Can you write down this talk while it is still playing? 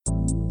You're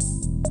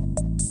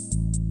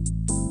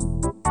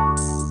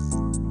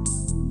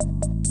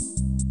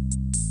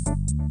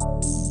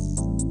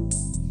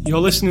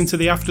listening to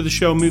the After the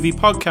Show movie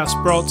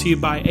podcast brought to you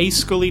by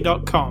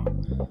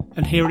ascully.com.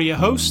 And here are your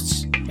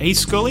hosts, A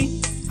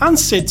Scully and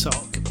Sid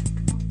Talk.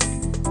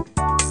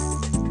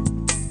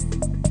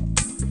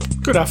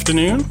 Good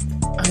afternoon.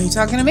 Are you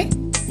talking to me?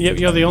 Yep,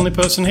 you're the only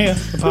person here,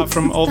 apart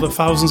from all the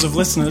thousands of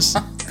listeners.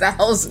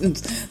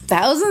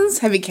 Thousands?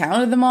 Have you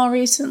counted them all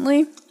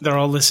recently? They're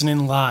all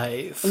listening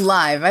live.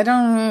 Live? I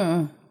don't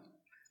know.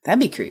 That'd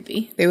be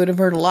creepy. They would have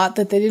heard a lot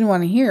that they didn't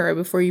want to hear right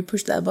before you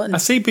push that button. I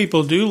see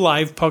people do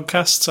live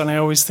podcasts, and I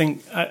always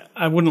think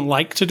I wouldn't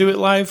like to do it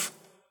live.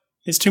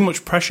 It's too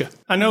much pressure.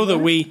 I know that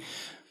we,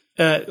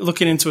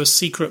 looking into a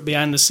secret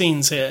behind the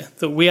scenes here,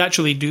 that we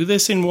actually do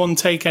this in one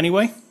take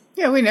anyway.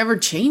 Yeah, we never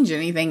change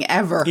anything,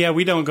 ever. Yeah,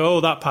 we don't go,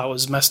 that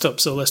power's messed up,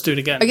 so let's do it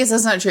again. I guess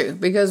that's not true,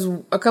 because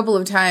a couple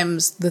of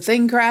times the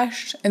thing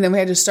crashed, and then we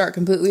had to start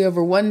completely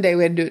over. One day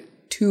we had to do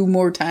it 2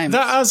 more times.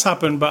 That has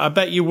happened, but I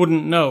bet you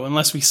wouldn't know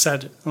unless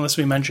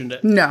we mentioned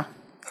it. No.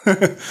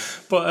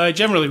 But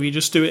generally we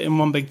just do it in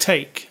one big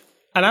take.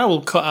 And I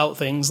will cut out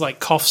things like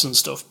coughs and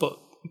stuff, but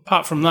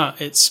apart from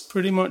that, it's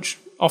pretty much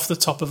off the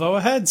top of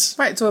our heads.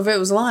 Right, so if it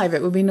was live,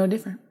 it would be no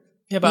different.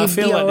 Yeah, but I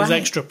feel like there's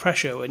extra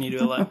pressure when you do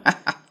it live.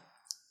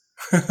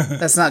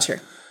 That's not true.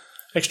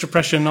 Extra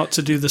pressure not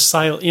to do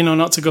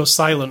not to go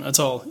silent at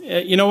all.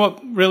 You know what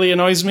really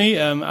annoys me?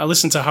 I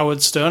listen to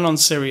Howard Stern on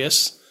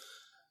Sirius.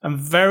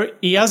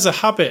 He has a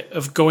habit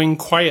of going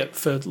quiet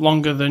for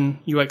longer than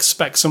you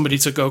expect somebody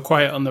to go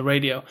quiet on the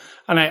radio.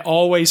 And I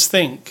always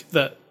think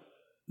that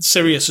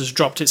Sirius has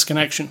dropped its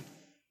connection.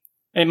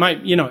 It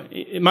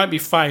might be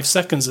 5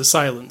 seconds of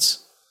silence.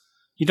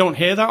 You don't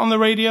hear that on the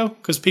radio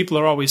because people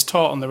are always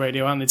taught on the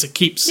radio, aren't they, to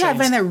keep saying. Yeah, I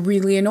find that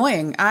really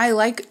annoying. I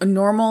like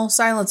normal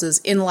silences.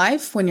 In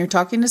life, when you're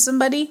talking to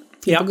somebody,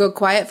 people go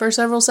quiet for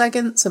several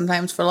seconds,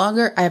 sometimes for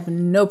longer. I have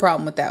no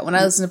problem with that. When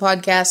I listen to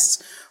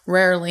podcasts,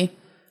 rarely.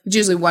 It's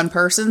usually one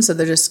person, so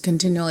they're just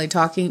continually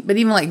talking. But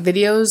even like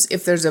videos,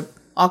 if there's an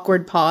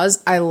awkward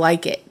pause, I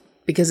like it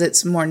because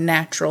it's more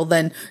natural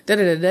than for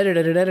I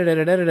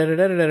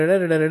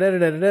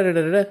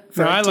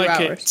like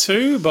 2 hours. it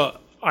too,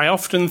 but I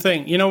often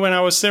think, when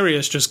our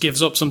Sirius just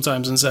gives up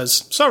sometimes and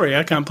says, sorry,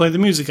 I can't play the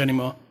music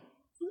anymore.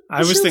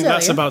 I always think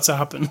that's about to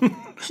happen.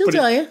 She'll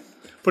tell you.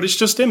 But it's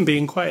just him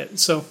being quiet.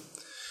 So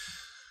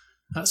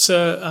that's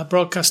our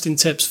broadcasting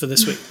tips for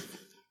this week.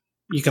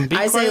 You can be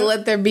quiet. I say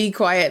let there be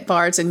quiet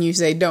parts, and you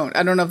say don't.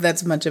 I don't know if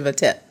that's much of a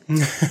tip.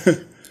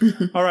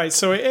 All right,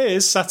 so it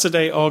is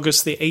Saturday,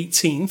 August the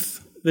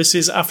 18th. This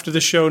is After the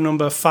Show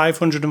number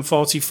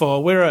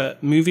 544. We're a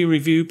movie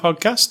review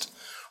podcast.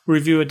 We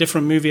review a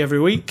different movie every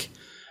week.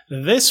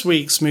 This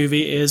week's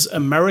movie is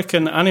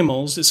American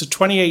Animals. It's a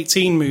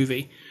 2018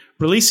 movie.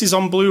 Releases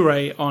on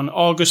Blu-ray on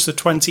August the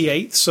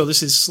 28th, so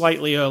this is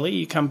slightly early.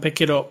 You can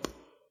pick it up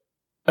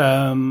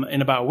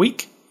in about a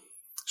week.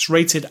 It's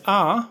rated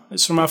R.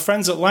 It's from our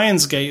friends at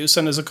Lionsgate who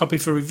sent us a copy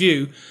for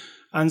review.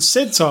 And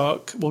Sid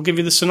Talk will give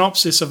you the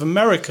synopsis of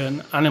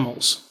American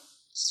Animals.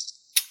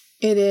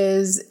 It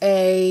is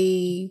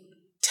a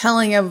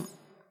telling of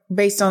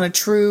based on a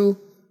true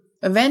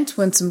event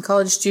when some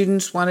college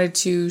students wanted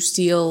to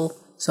steal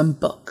some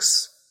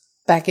books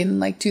back in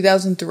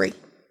 2003.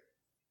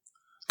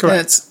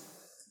 Correct.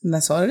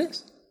 That's what it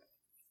is.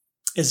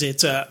 Is it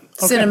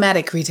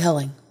cinematic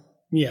retelling?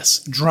 Yes,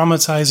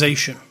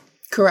 dramatization.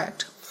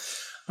 Correct.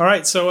 All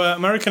right, so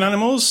American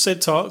Animals,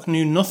 Sid Talk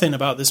knew nothing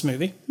about this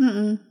movie.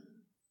 Mm-mm.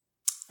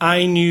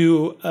 I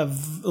knew a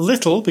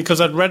little because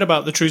I'd read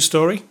about the true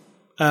story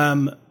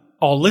or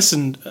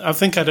listened. I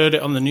think I'd heard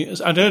it on the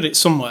news. I'd heard it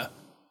somewhere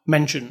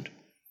mentioned,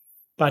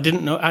 but I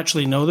didn't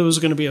actually know there was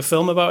going to be a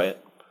film about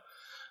it.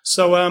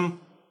 So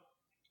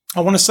I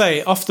want to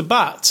say off the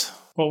bat,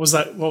 what was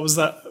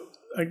that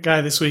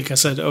guy this week? I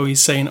said,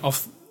 he's saying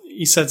off.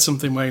 He said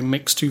something where he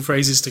mixed 2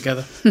 phrases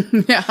together.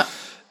 Yeah.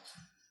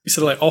 He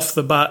said off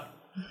the bat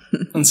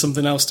and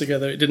something else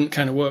together. It didn't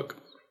kind of work.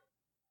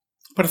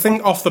 But I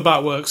think off the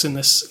bat works in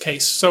this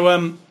case. So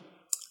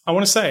I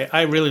want to say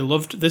I really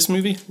loved this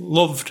movie.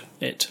 Loved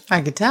it.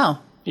 I could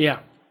tell. Yeah.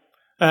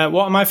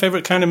 What are my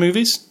favourite kind of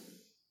movies?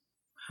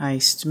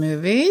 Heist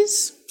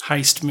movies.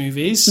 Heist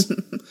movies.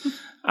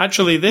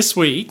 Actually, this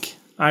week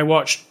I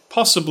watched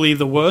possibly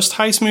the worst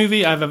heist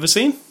movie I've ever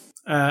seen.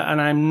 And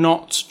I'm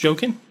not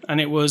joking.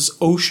 And it was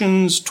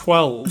Ocean's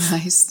 12.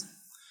 Nice.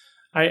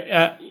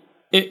 I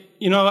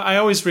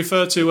always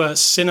refer to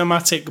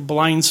cinematic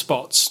blind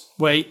spots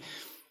where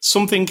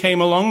something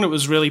came along that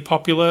was really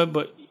popular,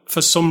 but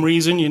for some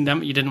reason you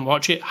didn't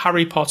watch it.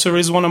 Harry Potter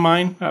is one of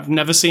mine. I've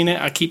never seen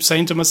it. I keep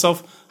saying to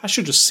myself, I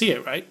should just see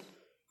it, right?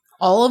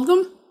 All of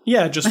them?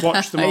 Yeah, just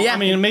watch them all. Yeah. I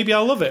mean, maybe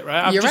I'll love it,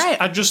 right?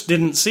 Right. I just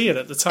didn't see it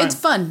at the time. It's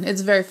fun.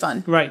 It's very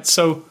fun. Right,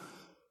 so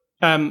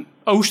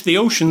the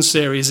Ocean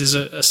series is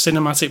a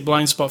cinematic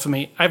blind spot for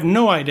me. I have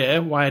no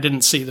idea why I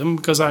didn't see them,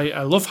 because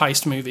I love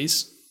heist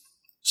movies.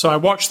 So I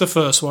watched the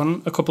first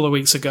one a couple of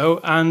weeks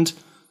ago and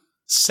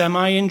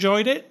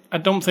semi-enjoyed it. I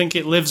don't think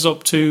it lives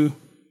up to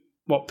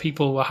what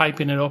people were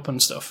hyping it up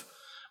and stuff.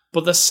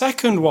 But the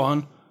second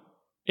one,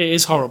 it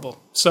is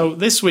horrible. So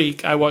this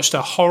week I watched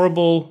a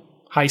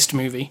horrible heist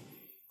movie.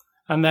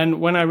 And then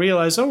when I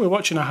realized, we're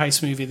watching a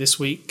heist movie this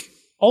week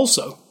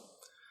also,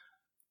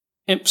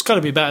 it's got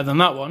to be better than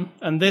that one.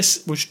 And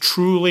this was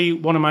truly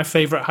one of my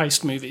favorite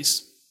heist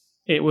movies.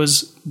 It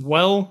was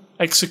well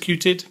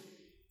executed.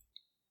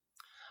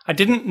 I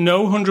didn't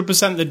know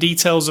 100% the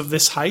details of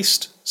this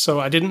heist, so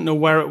I didn't know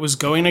where it was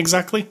going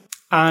exactly.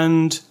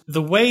 And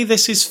the way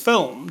this is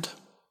filmed,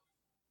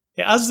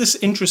 it has this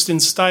interesting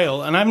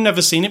style, and I've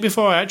never seen it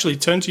before. I actually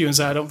turned to you and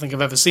said, I don't think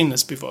I've ever seen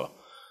this before.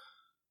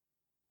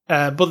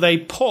 But they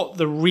put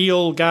the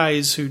real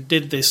guys who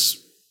did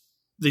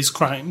these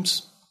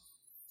crimes.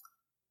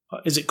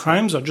 Is it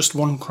crimes or just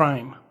one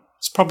crime?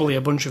 It's probably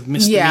a bunch of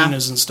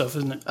misdemeanors and stuff,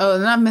 isn't it? Oh,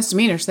 they're not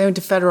misdemeanors. They went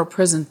to federal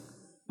prison.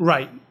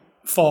 Right.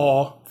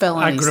 For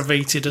felonies.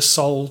 Aggravated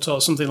assault or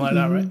something like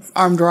that, right?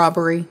 Armed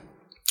robbery.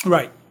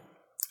 Right.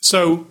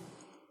 So...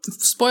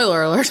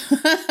 Spoiler alert.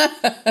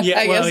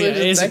 Yeah, well, yeah, it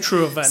is a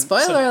true event.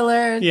 Spoiler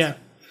alert. Yeah.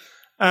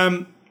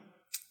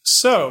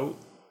 So,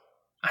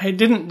 I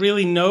didn't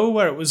really know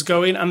where it was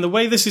going, and the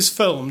way this is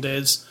filmed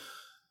is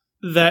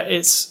that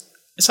it's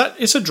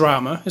a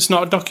drama, it's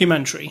not a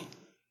documentary,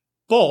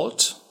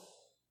 but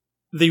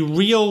the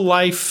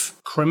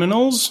real-life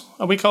criminals,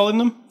 are we calling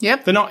them?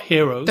 Yep. They're not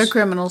heroes. They're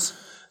criminals.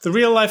 The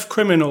real-life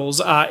criminals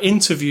are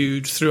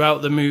interviewed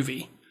throughout the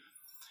movie.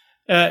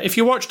 If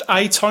you watched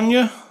I,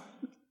 Tonya,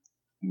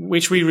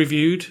 which we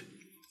reviewed,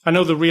 I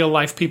know the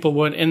real-life people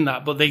weren't in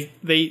that, but they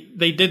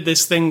did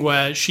this thing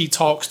where she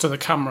talks to the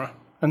camera,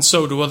 and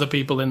so do other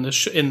people in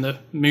the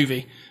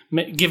movie,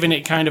 giving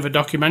it kind of a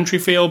documentary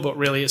feel, but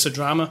really it's a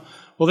drama.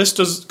 Well, this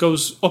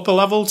goes up a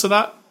level to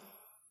that.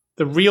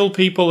 The real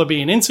people are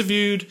being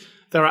interviewed.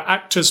 There are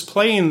actors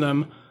playing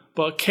them,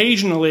 but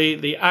occasionally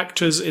the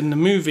actors in the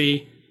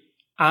movie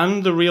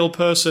and the real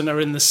person are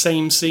in the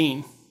same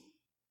scene.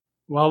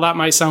 While that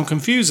might sound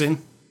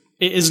confusing,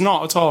 it is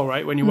not at all,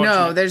 right, when you're watching it.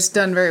 No, they're just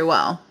done very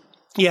well.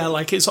 Yeah,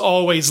 like it's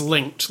always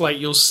linked. Like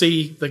you'll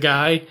see the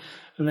guy,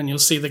 and then you'll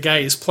see the guy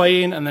is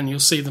playing, and then you'll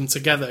see them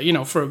together,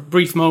 for a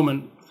brief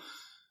moment.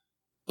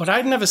 But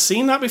I'd never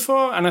seen that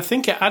before, and I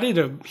think it added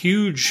a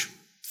huge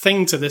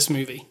thing to this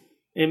movie.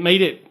 It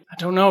made it, I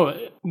don't know,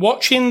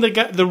 watching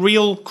the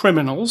real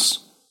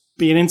criminals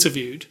being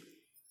interviewed,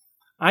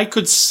 I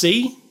could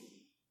see,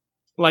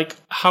 like,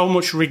 how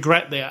much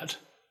regret they had.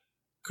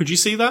 Could you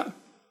see that?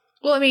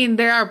 Well, I mean,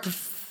 they are,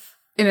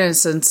 in a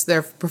sense,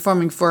 they're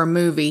performing for a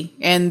movie,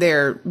 and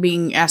they're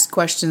being asked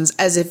questions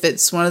as if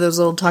it's one of those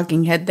little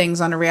talking head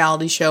things on a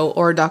reality show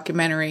or a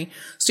documentary.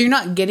 So you're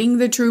not getting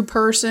the true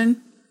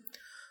person.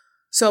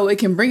 So it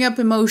can bring up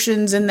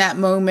emotions in that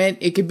moment.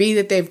 It could be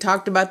that they've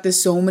talked about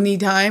this so many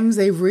times,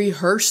 they've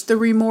rehearsed the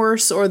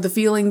remorse or the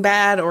feeling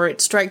bad, or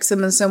it strikes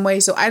them in some way.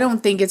 So I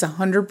don't think it's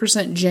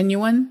 100%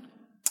 genuine.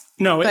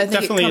 No, it definitely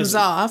definitely it comes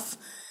off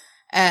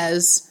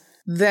as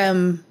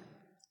them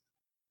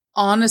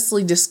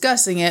honestly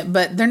discussing it,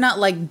 but they're not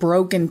like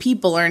broken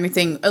people or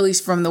anything, at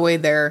least from the way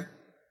they're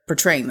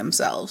portraying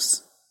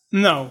themselves.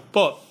 No,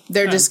 but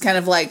they're just kind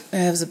of like,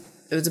 it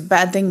was a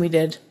bad thing we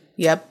did.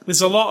 Yep.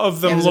 There's a lot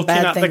of them looking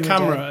at the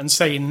camera and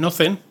saying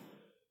nothing.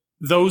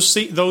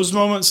 Those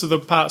moments are the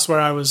parts where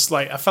I was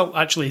like, I felt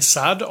actually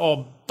sad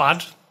or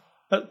bad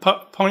at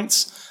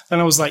points. And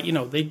I was like,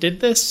 they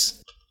did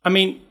this. I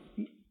mean,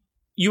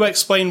 you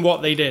explain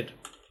what they did.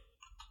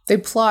 They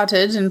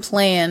plotted and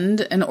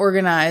planned and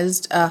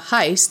organized a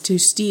heist to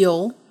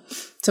steal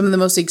some of the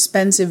most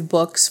expensive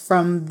books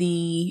from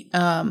the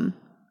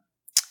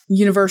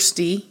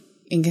university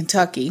in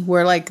Kentucky,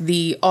 where like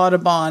the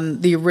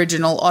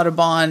original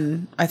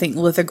Audubon, I think,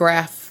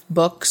 lithograph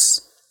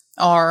books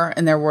are,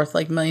 and they're worth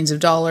like millions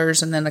of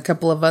dollars, and then a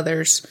couple of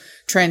others,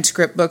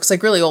 transcript books,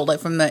 like really old, like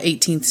from the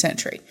 18th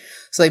century.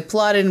 So they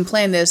plotted and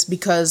planned this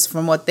because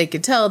from what they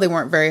could tell, they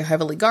weren't very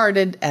heavily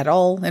guarded at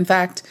all, in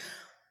fact,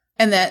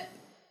 and that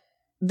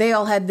they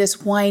all had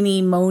this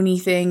whiny,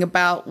 moany thing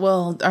about,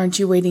 well, aren't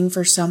you waiting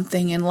for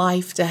something in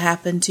life to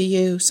happen to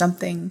you?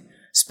 Something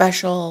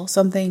special,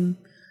 something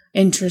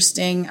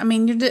interesting. I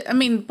mean,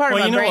 part of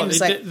my brain was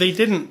like, they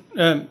didn't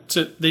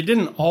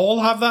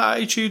all have that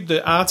attitude.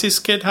 The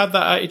artist kid had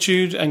that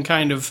attitude and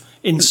kind of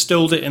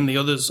instilled it in the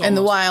others. And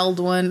the wild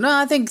one, no,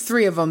 I think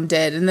 3 of them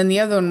did, and then the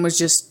other one was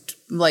just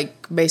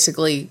like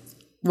basically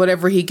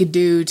whatever he could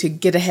do to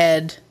get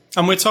ahead.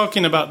 And we're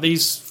talking about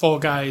these 4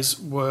 guys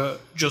were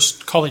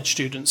just college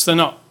students. They're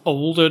not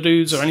older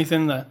dudes or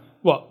anything. They're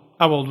what?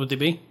 How old would they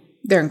be?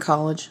 They're in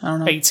college. I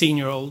don't know.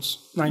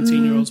 18-year-olds,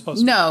 19-year-olds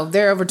possibly. No,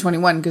 they're over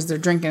 21 because they're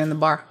drinking in the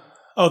bar.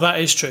 Oh, that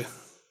is true.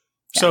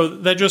 Yeah. So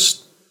they're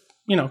just,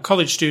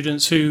 college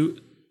students who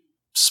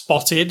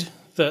spotted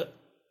that.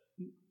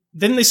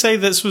 Didn't they say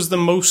this was the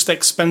most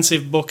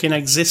expensive book in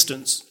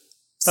existence?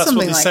 That's Something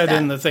what they like said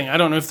that. in the thing. I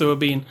don't know if they were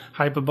being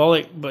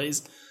hyperbolic, but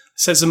it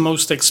says the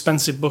most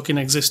expensive book in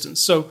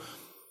existence. So,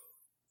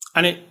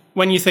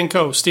 when you think,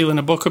 stealing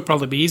a book would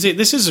probably be easy.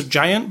 This is a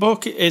giant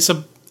book. It's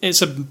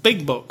a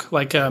big book,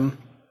 like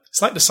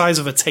it's like the size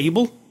of a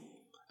table,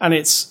 and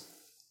it's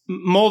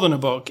more than a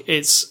book.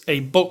 It's a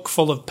book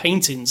full of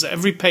paintings.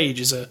 Every page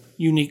is a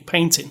unique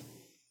painting.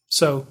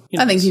 So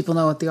I think people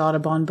know what the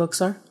Audubon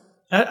books are.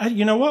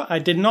 You know what? I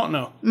did not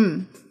know.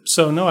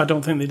 So no, I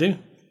don't think they do.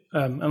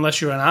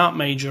 Unless you're an art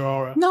major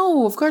or a...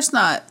 No, of course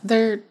not.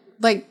 They're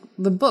like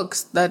the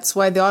books. That's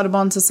why the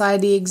Audubon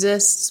Society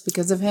exists,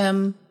 because of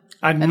him.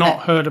 I'd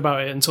not heard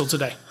about it until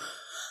today.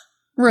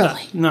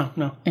 Really?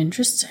 No.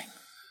 Interesting.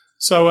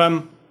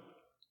 So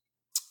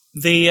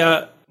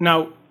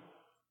now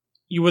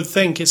you would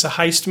think it's a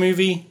heist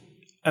movie,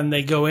 and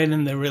they go in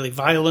and they're really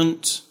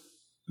violent,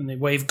 and they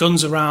wave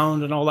guns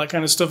around and all that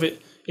kind of stuff.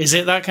 Is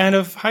it that kind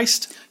of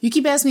heist? You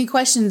keep asking me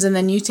questions and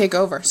then you take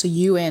over, so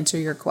you answer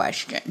your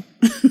question.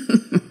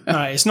 All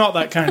right, it's not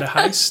that kind of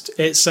heist.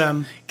 It's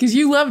because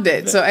you loved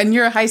it. So, and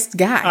you're a heist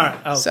guy. All right,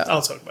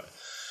 I'll talk about it.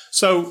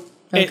 So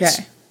it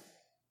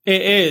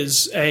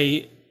is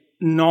a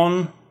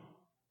non-heist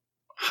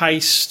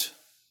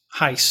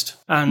heist,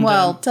 and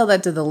tell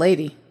that to the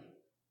lady.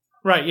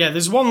 Right, yeah.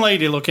 There's one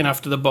lady looking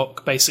after the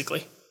book,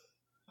 basically,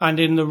 and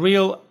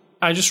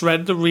I just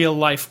read the real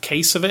life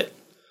case of it.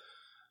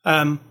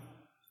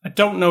 I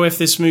don't know if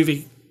this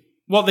movie...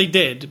 What they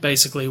did,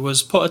 basically,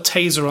 was put a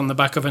taser on the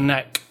back of her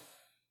neck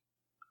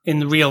in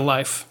the real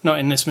life, not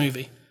in this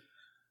movie.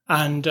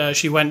 And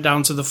she went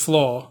down to the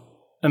floor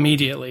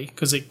immediately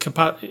because it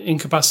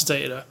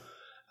incapacitated her.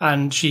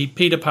 And she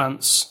peed her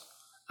pants.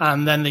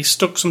 And then they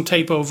stuck some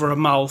tape over her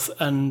mouth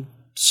and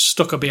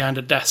stuck her behind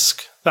a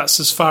desk. That's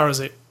as far as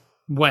it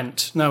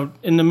went. Now,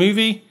 in the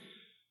movie,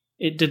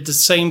 it did the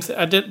same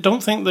thing.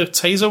 Don't think the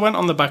taser went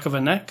on the back of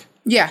her neck.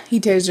 Yeah, he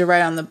tased her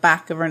right on the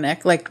back of her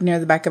neck, like near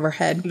the back of her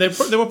head. They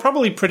were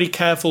probably pretty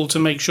careful to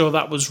make sure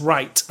that was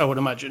right, I would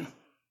imagine,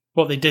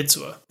 what they did to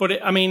her. But,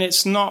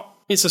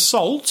 it's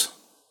assault,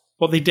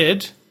 what they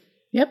did.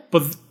 Yep.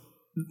 But,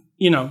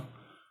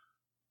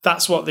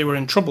 that's what they were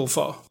in trouble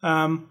for.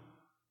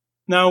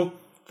 Now,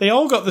 they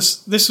all got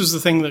this was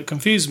the thing that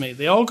confused me.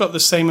 They all got the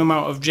same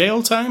amount of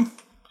jail time.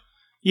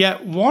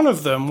 Yet one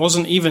of them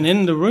wasn't even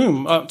in the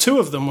room. Two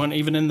of them weren't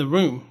even in the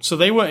room. So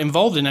they weren't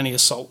involved in any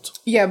assault.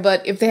 Yeah,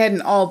 but if they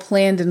hadn't all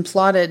planned and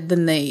plotted,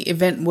 then the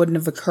event wouldn't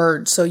have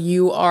occurred. So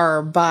you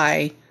are,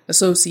 by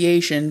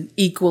association,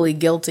 equally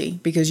guilty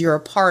because you're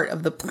a part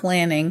of the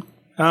planning.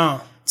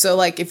 Oh. So,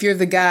 like, if you're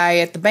the guy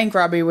at the bank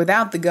robbery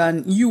without the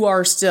gun, you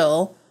are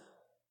still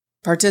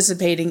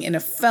participating in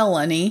a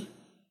felony,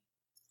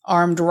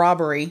 armed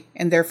robbery.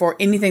 And therefore,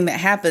 anything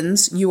that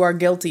happens, you are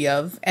guilty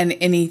of. And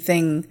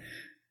anything...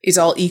 is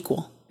all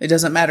equal. It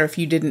doesn't matter if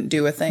you didn't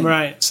do a thing.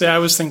 Right. See, I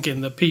was thinking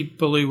the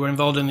people who were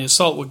involved in the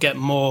assault would get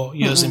more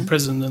years in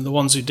prison than the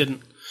ones who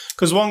didn't.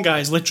 Because one guy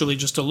is literally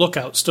just a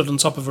lookout stood on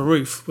top of a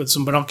roof with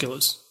some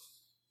binoculars.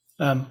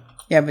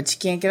 Yeah, but you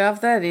can't get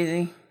off that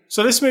easy.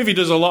 So this movie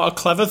does a lot of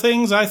clever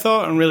things, I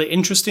thought, and really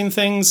interesting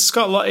things. It's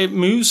got it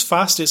moves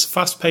fast. It's a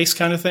fast-paced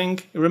kind of thing.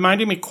 It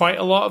reminded me quite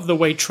a lot of the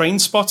way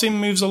Trainspotting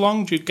moves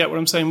along. Do you get what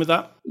I'm saying with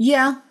that?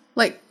 Yeah.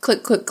 Like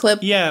click, click, clip.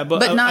 Yeah, but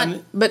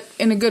but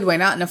in a good way,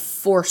 not in a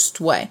forced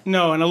way.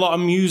 No, and a lot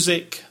of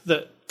music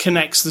that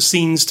connects the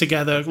scenes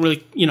together.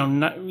 Really,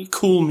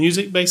 cool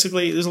music.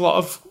 Basically, there's a lot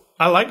of.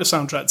 I like the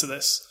soundtrack to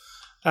this.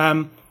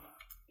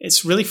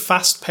 It's really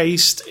fast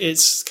paced.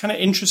 It's kind of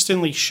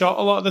interestingly shot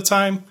a lot of the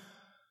time,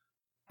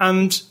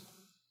 and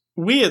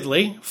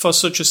weirdly, for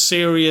such a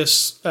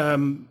serious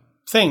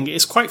thing,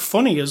 it's quite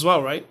funny as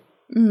well, right?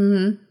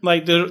 Mm-hmm.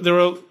 Like there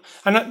are,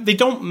 and they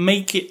don't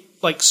make it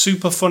like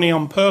super funny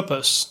on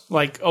purpose.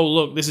 Like, oh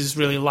look, this is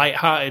really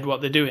lighthearted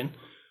what they're doing.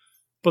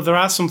 But there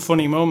are some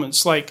funny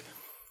moments. Like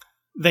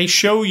they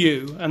show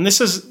you, and this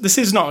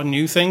is not a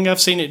new thing. I've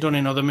seen it done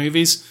in other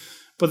movies,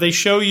 but they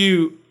show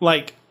you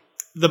like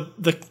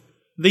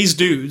these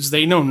dudes.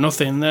 They know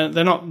nothing.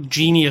 They're not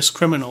genius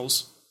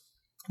criminals.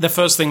 The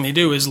first thing they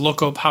do is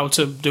look up how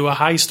to do a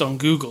heist on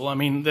Google. I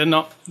mean, they're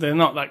not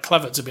that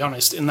clever, to be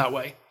honest, in that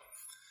way.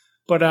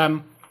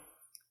 But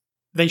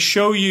they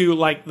show you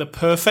like the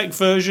perfect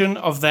version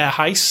of their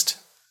heist,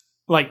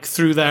 like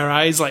through their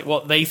eyes, like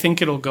what they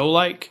think it'll go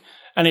like.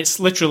 And it's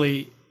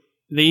literally,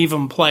 they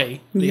even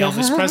play the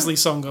Elvis Presley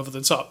song over the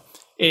top.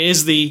 It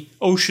is the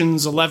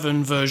Ocean's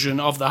 11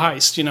 version of the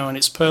heist, and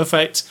it's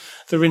perfect.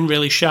 They're in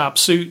really sharp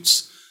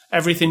suits.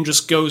 Everything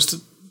just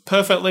goes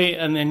perfectly.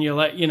 And then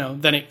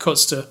then it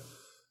cuts to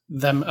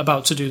them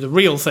about to do the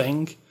real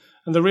thing.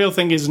 And the real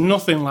thing is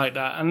nothing like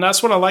that. And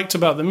that's what I liked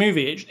about the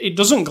movie. It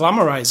doesn't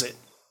glamorize it.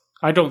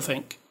 I don't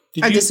think.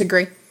 I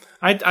disagree.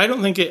 I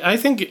don't think it... I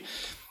think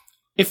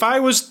if I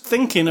was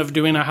thinking of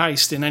doing a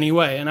heist in any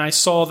way and I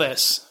saw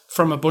this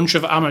from a bunch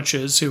of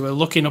amateurs who are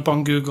looking up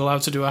on Google how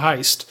to do a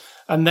heist,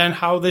 and then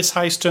how this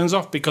heist turns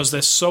off because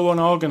they're so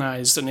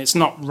unorganized and it's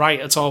not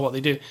right at all what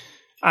they do,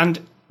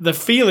 and the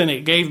feeling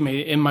it gave me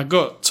in my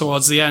gut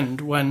towards the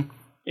end when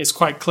it's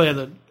quite clear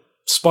that,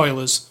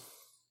 spoilers,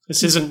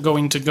 this isn't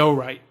going to go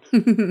right.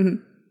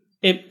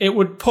 It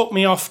would put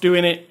me off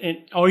doing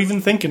it or even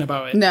thinking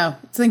about it. No,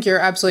 I think you're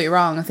absolutely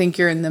wrong. I think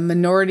you're in the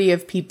minority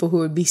of people who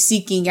would be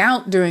seeking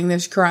out doing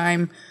this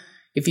crime.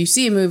 If you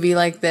see a movie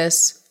like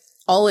this,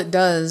 all it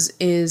does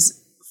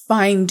is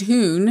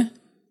fine-tune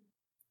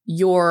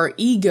your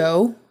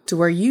ego to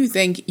where you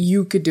think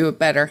you could do it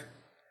better.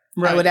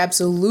 Right. I would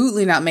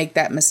absolutely not make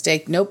that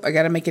mistake. Nope, I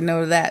got to make a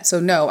note of that. So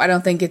no, I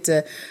don't think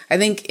I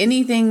think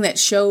anything that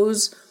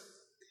shows,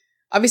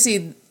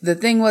 obviously the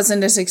thing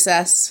wasn't a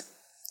success.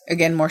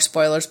 Again, more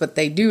spoilers, but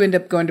they do end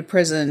up going to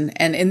prison,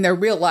 and in their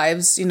real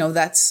lives,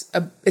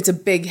 it's a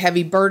big,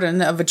 heavy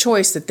burden of a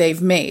choice that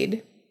they've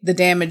made. The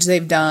damage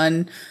they've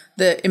done,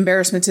 the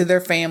embarrassment to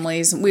their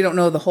families. We don't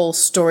know the whole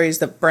stories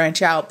that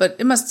branch out, but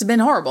it must have been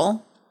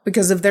horrible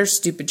because of their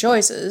stupid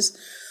choices.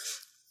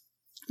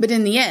 But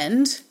in the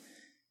end,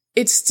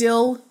 it's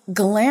still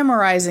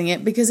glamorizing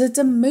it because it's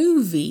a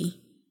movie.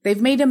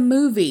 They've made a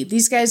movie.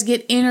 These guys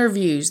get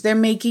interviews. They're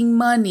making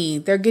money.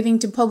 They're getting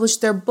to publish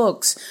their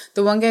books.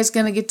 The one guy's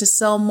going to get to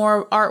sell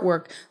more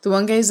artwork. The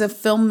one guy's a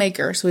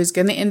filmmaker, so he's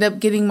going to end up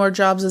getting more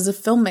jobs as a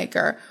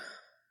filmmaker.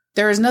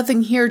 There is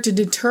nothing here to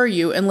deter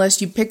you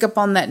unless you pick up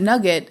on that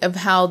nugget of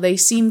how they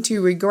seem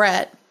to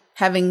regret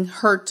having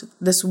hurt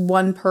this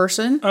one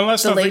person.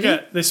 Unless, don't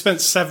forget, they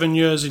spent 7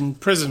 years in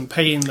prison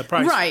paying the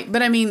price. Right,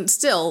 but I mean,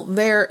 still,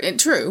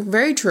 true,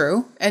 very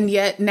true. And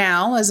yet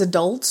now, as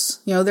adults,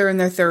 they're in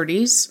their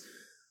 30s,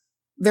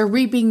 they're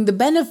reaping the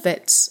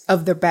benefits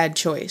of their bad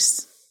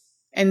choice.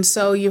 And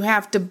so you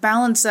have to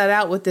balance that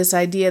out with this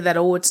idea that,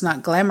 it's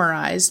not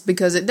glamorized,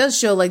 because it does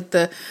show like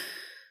the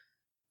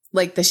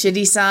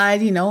shitty side,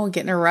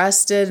 getting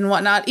arrested and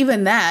whatnot.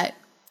 Even that,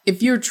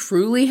 if you're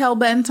truly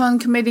hell-bent on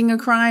committing a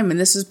crime, and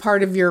this is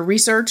part of your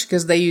research,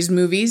 because they use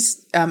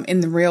movies in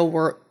the real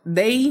world,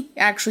 they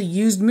actually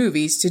used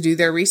movies to do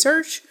their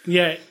research.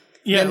 Yeah.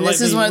 And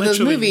this is one of those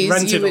movies.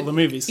 Rented all the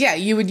movies. Yeah,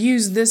 you would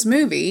use this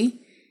movie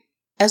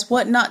as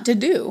what not to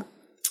do.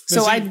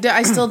 So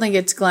I still think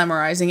it's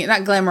glamorizing it.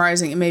 Not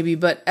glamorizing it maybe,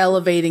 but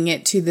elevating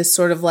it to this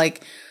sort of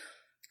like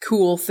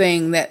cool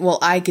thing that,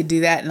 I could do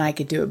that and I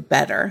could do it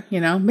better.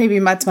 Maybe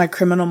that's my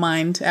criminal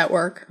mind at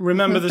work.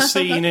 Remember the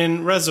scene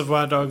in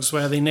Reservoir Dogs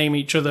where they name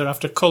each other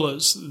after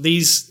colours?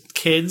 These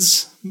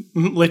kids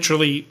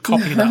literally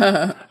copy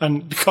that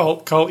and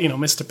call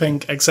Mr.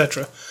 Pink,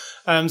 etc.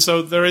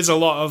 So there is a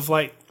lot of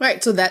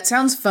Right, so that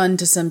sounds fun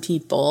to some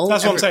people.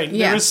 That's what I'm saying.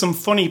 Yeah. There is some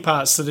funny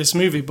parts to this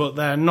movie, but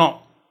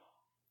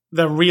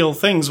they're real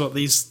things,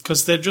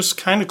 because they're just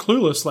kind of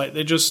clueless.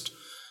 They just,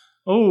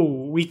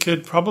 we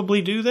could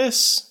probably do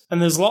this.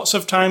 And there's lots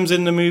of times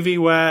in the movie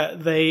where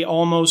they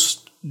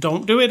almost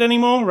don't do it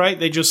anymore, right?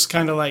 They just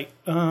kind of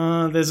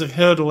there's a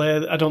hurdle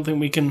there. I don't think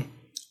we can.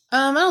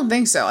 I don't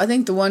think so. I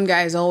think the one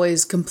guy is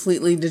always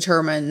completely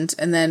determined,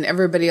 and then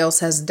everybody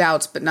else has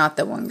doubts, but not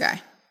the one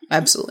guy.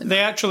 Absolutely. They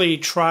actually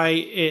try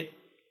it.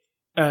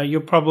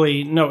 You'll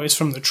probably notice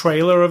from the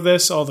trailer of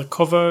this or the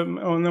cover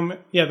on them.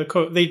 Yeah, the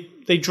cover.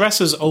 They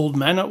dress as old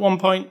men at one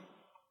point.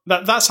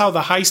 That's how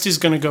the heist is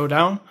going to go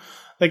down.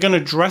 They're going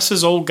to dress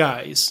as old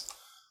guys,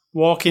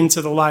 walk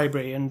into the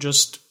library, and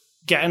just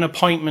get an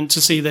appointment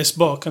to see this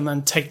book, and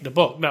then take the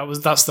book.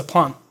 That's the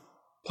plan.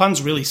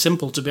 Plan's really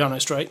simple, to be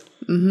honest, right?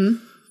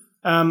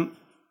 Mm-hmm.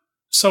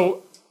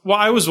 So what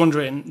I was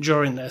wondering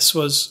during this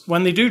was,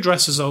 when they do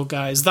dress as old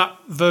guys, that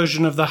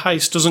version of the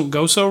heist doesn't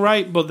go so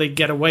right, but they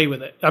get away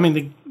with it. I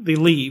mean, they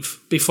leave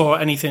before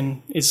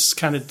anything is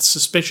kind of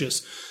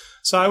suspicious.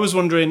 So I was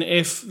wondering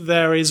if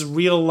there is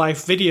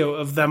real-life video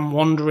of them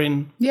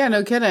wandering... Yeah,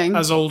 no kidding.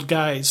 ...as old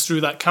guys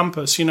through that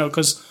campus,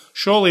 because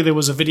surely there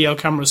was a video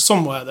camera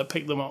somewhere that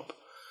picked them up.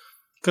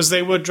 Because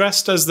they were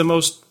dressed as the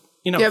most,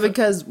 Yeah,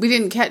 because we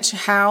didn't catch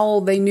how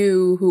they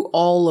knew who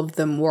all of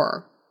them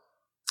were.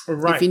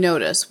 Right. If you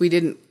notice, we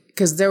didn't...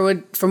 Because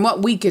from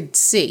what we could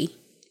see,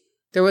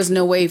 there was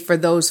no way for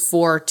those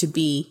four to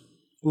be...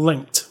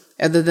 linked.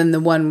 Other than the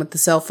one with the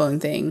cell phone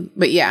thing.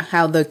 But yeah,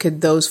 how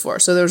could those four?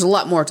 So there's a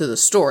lot more to the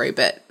story,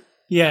 but...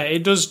 Yeah,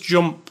 it does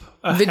jump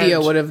ahead.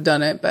 Video would have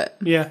done it, but...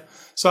 Yeah.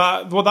 So,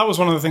 that was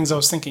one of the things I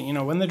was thinking,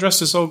 when they're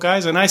dressed as old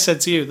guys, and I said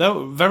to you, they're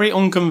very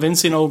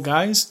unconvincing old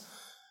guys.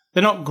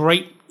 They're not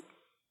great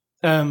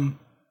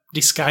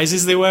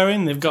disguises they're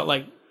wearing. They've got,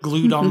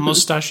 glued-on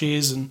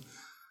mustaches, and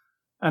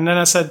then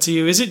I said to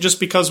you, is it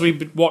just because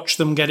we watched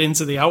them get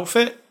into the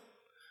outfit?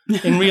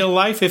 In real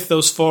life, if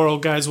those four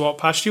old guys walk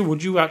past you,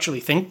 would you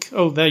actually think,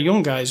 they're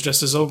young guys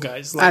dressed as old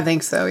guys? I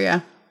think so,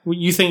 yeah.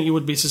 You think you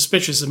would be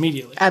suspicious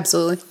immediately?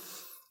 Absolutely.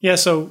 Yeah,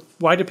 so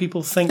why do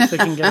people think they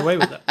can get away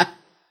with that?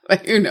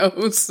 Who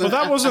knows? Well,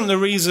 that wasn't the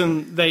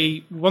reason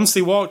once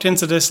they walked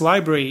into this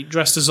library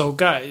dressed as old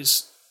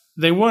guys,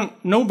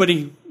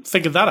 nobody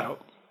figured that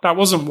out. That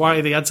wasn't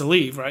why they had to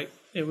leave, right?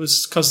 It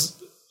was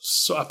because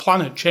a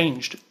plan had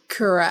changed.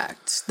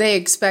 Correct. They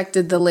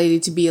expected the lady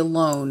to be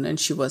alone, and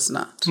she was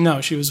not. No,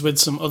 she was with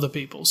some other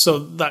people, so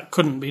that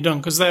couldn't be done,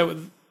 because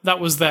that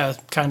was their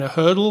kind of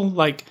hurdle.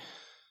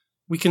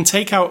 We can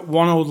take out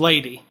one old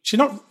lady. She's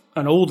not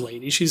an old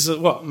lady. She's,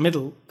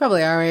 middle?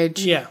 Probably our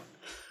age. Yeah.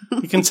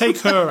 We can take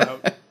her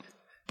out,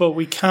 but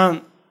we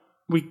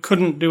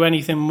couldn't do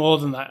anything more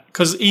than that,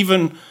 because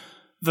even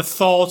the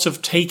thought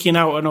of taking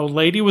out an old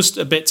lady was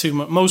a bit too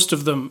much. Most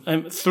of them,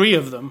 3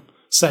 of them,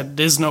 said,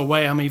 there's no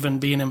way I'm even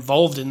being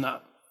involved in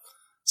that.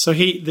 So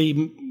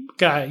the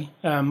guy,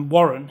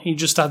 Warren, he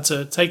just had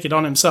to take it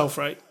on himself,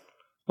 right?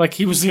 Like,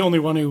 he was the only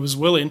one who was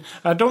willing.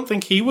 I don't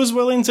think he was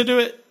willing to do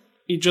it.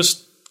 He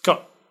just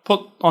got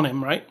put on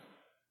him, right?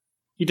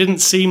 He didn't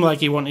seem like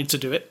he wanted to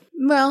do it.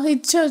 Well, he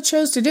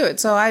chose to do it,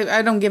 so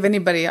I don't give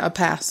anybody a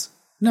pass,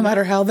 no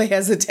matter how they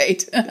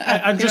hesitate.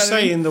 I'm just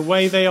saying, the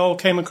way they all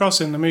came across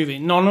in the movie,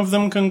 none of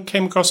them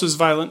came across as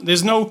violent.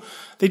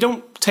 They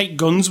don't take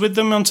guns with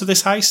them onto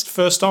this heist,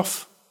 first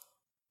off.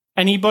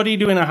 Anybody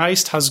doing a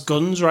heist has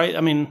guns, right?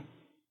 I mean...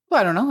 Well,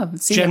 I don't know. I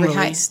haven't seen every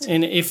heist.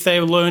 And if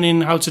they're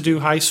learning how to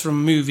do heists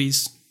from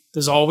movies,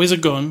 there's always a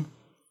gun.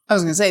 I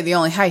was going to say, the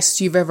only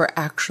heists you've ever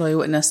actually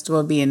witnessed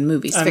will be in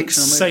movies,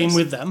 fictional movies. Same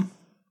with them,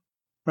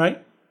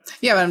 right?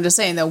 Yeah, but I'm just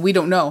saying, though, we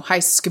don't know.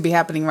 Heists could be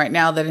happening right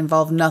now that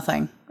involve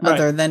nothing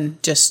other than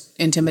just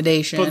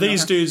intimidation. But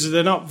these dudes,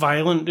 they're not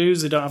violent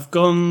dudes. They don't have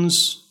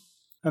guns.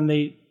 And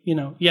they,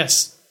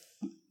 yes,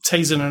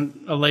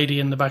 tasing a lady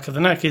in the back of the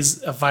neck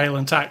is a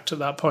violent act at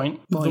that point.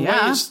 But way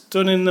it's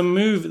done in the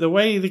movie, the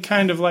way they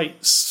kind of like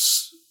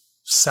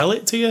sell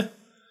it to you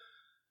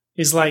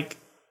is like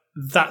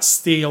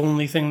that's the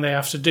only thing they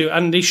have to do.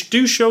 And they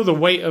do show the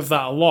weight of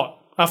that a lot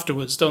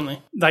afterwards, don't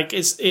they? Like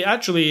it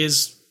actually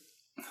is.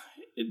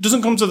 It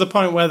doesn't come to the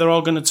point where they're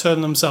all going to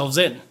turn themselves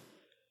in.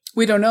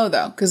 We don't know,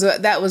 though, because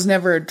that was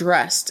never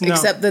addressed,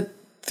 except that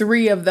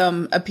 3 of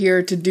them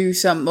appear to do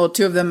some, well,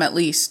 2 of them at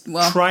least.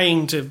 Well,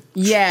 trying to.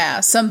 Yeah,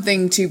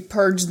 something to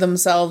purge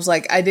themselves.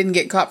 Like, I didn't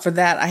get caught for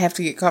that. I have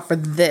to get caught for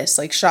this,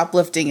 like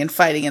shoplifting and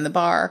fighting in the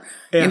bar,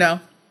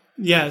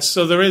 Yeah,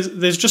 so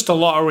there's just a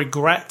lot of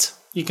regret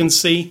you can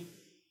see.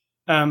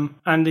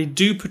 And they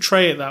do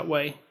portray it that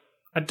way.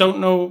 I don't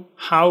know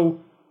how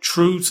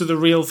true to the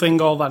real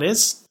thing all that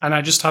is. And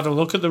I just had a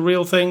look at the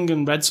real thing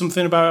and read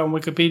something about it on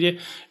Wikipedia.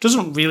 It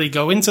doesn't really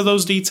go into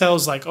those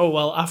details like, oh,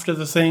 well, after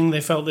the thing,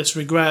 they felt this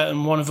regret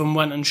and one of them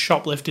went and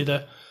shoplifted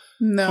a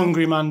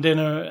Hungry Man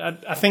dinner.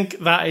 I think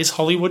that is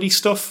Hollywoody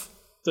stuff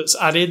that's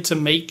added to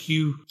make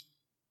you,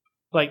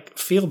 like,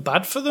 feel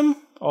bad for them.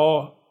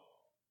 Or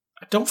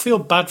I don't feel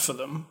bad for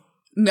them.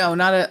 No,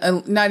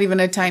 not even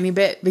a tiny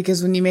bit.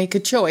 Because when you make a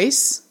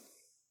choice,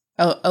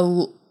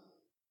 you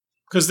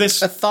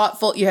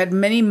had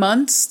many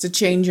months to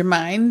change your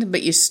mind,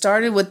 but you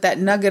started with that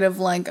nugget of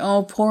like,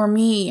 oh, poor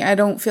me. I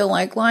don't feel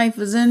like life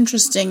is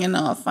interesting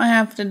enough. I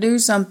have to do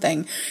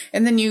something.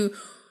 And then you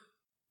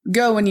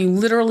go and you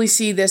literally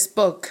see this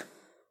book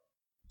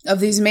of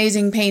these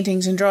amazing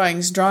paintings and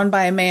drawings drawn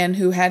by a man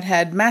who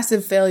had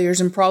massive failures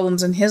and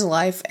problems in his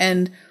life.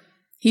 And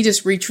he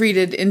just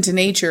retreated into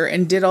nature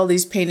and did all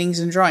these paintings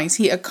and drawings.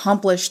 He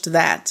accomplished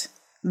that.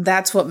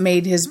 That's what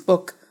made his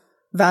book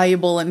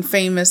valuable and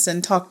famous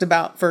and talked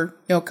about for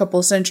a couple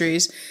of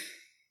centuries.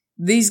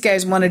 These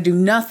guys want to do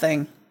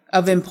nothing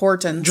of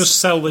importance. Just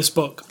sell this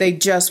book. They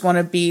just want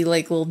to be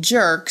like little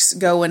jerks,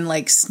 go and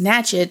like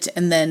snatch it,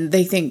 and then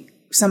they think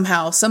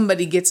somehow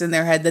somebody gets in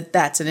their head that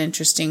that's an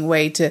interesting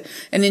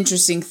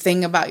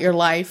thing about your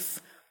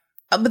life.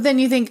 But then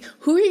you think,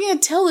 who are you going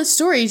to tell this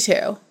story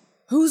to?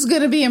 Who's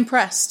going to be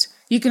impressed?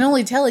 You can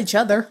only tell each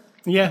other.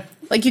 Yeah.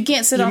 Like, you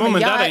can't sit on the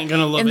yacht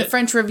in the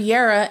French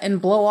Riviera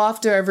and blow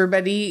off to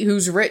everybody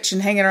who's rich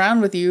and hanging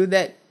around with you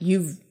that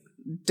you've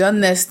done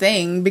this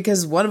thing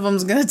because one of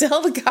them's going to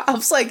tell the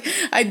cops. Like,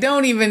 I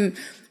don't even,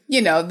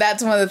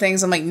 that's one of the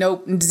things I'm like,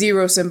 nope,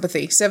 0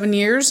 sympathy. 7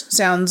 years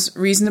sounds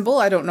reasonable.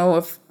 I don't know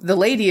if the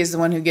lady is the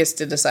one who gets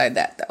to decide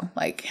that, though.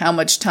 Like, how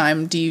much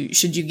time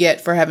should you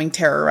get for having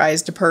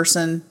terrorized a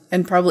person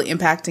and probably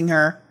impacting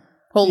her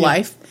whole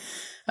life?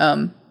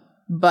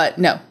 But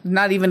no,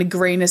 not even a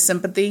grain of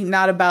sympathy.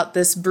 Not about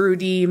this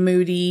broody,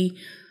 moody,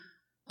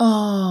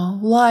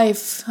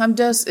 life.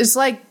 It's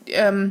like,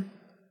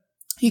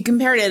 he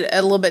compared it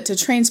a little bit to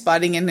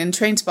Trainspotting. And in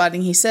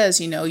Trainspotting, he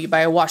says, you buy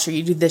a washer,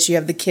 you do this, you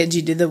have the kids,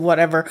 you do the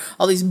whatever,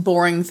 all these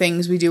boring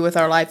things we do with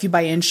our life. You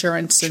buy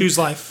insurance. Choose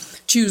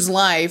life. Choose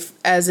life,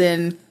 as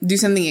in do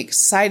something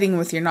exciting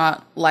with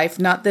your life,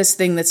 not this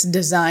thing that's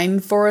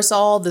designed for us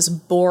all, this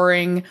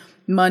boring,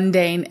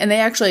 mundane. And they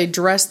actually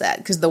address that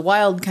because the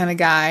wild kind of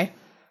guy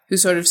who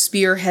sort of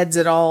spearheads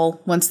it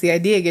all once the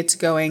idea gets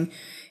going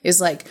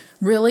is like,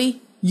 really?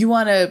 You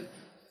want to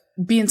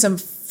be in some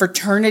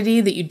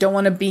fraternity that you don't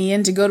want to be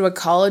in, to go to a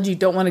college you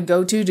don't want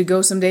to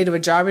go someday to a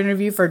job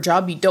interview for a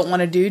job you don't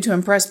want to do, to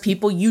impress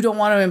people you don't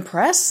want to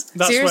impress?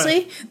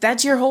 Seriously?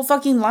 That's your whole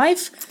fucking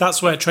life?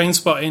 That's where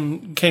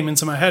Trainspotting came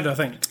into my head, I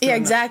think. Yeah,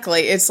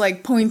 exactly. It's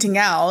like pointing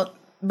out,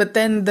 but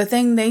then the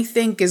thing they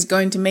think is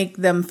going to make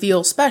them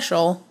feel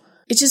special,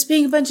 it's just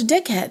being a bunch of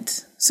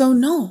dickheads. So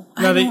no,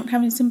 I don't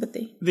have any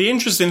sympathy. The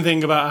interesting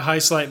thing about a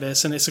heist like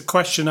this, and it's a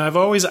question I've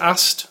always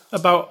asked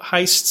about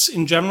heists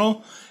in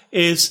general,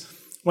 is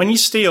when you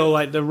steal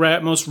like the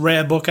most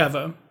rare book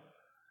ever,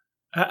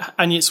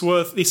 and it's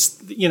worth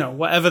this,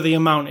 whatever the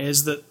amount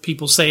is that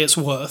people say it's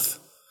worth,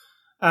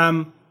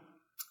 how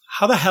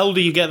the hell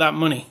do you get that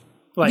money?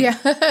 Like,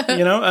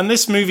 and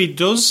this movie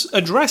does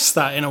address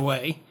that in a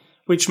way,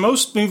 which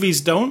most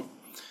movies don't.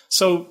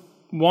 So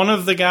one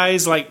of the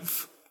guys, like,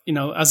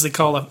 as they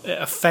call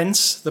a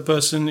fence, the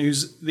person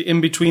who's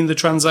in between the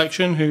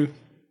transaction, who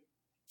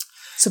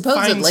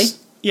supposedly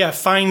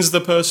finds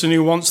the person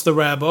who wants the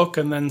rare book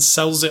and then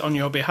sells it on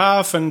your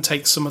behalf and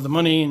takes some of the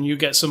money and you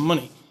get some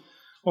money.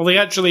 Well, they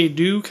actually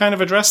do kind of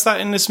address that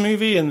in this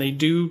movie, and they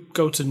do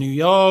go to New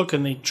York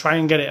and they try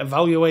and get it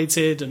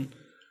evaluated. And,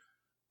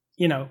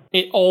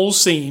 it all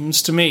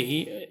seems to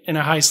me in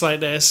a heist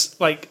like this,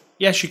 like,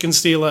 yes, you can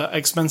steal an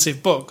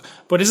expensive book,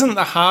 but isn't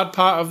the hard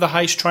part of the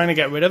heist trying to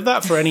get rid of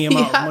that for any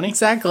amount of money?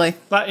 Exactly.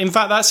 In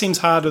fact, that seems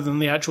harder than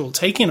the actual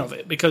taking of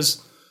it,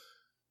 because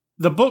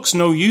the book's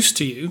no use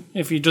to you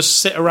if you just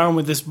sit around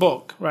with this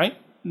book, right?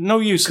 No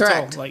use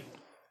Correct. at all. Like,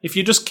 if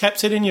you just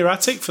kept it in your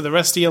attic for the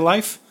rest of your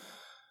life,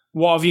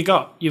 what have you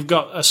got? You've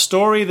got a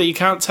story that you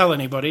can't tell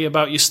anybody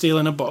about you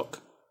stealing a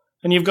book.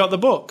 And you've got the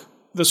book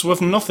that's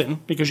worth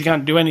nothing because you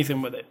can't do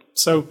anything with it.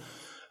 So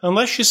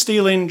unless you're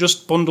stealing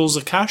just bundles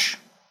of cash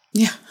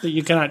that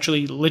you can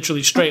actually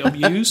literally straight up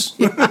use,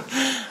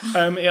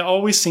 it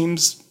always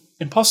seems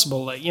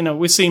impossible. Like,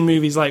 we've seen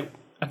movies like,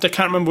 I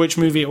can't remember which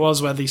movie it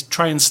was where they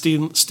try and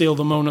steal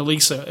the Mona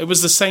Lisa. It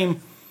was the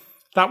same.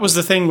 That was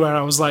the thing where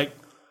I was like,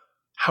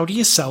 how do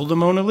you sell the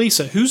Mona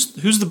Lisa? Who's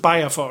the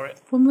buyer for it?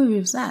 What movie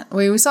was that?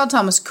 We saw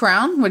Thomas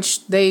Crown,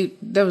 which there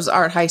was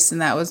art heist in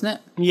that, wasn't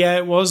it? Yeah,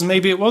 it was.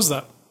 Maybe it was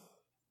that.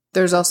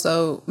 There's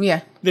also,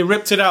 They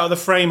ripped it out of the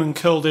frame and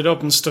curled it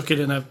up and stuck it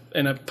in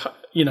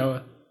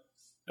a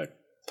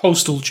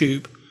postal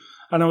tube.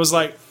 And I was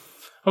like,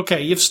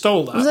 okay, you've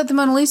stole that. Was that the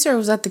Mona Lisa or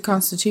was that the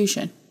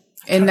Constitution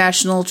in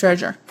National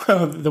Treasure?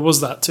 There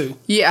was that too.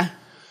 Yeah.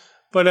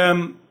 But,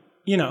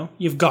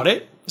 you've got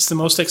it. It's the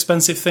most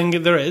expensive thing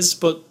there is,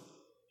 but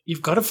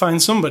you've got to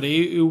find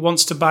somebody who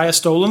wants to buy a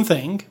stolen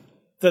thing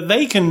that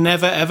they can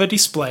never, ever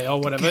display or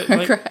whatever.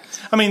 Correct.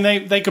 I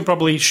mean, they could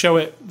probably show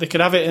it. They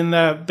could have it in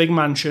their big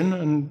mansion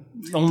and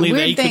only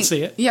they could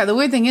see it. Yeah, the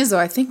weird thing is, though,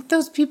 I think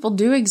those people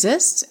do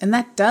exist, and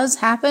that does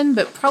happen,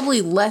 but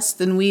probably less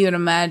than we would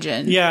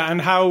imagine. Yeah,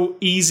 and how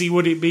easy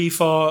would it be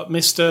for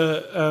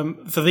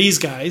for these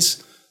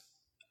guys,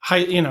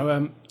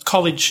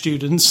 college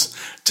students,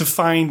 to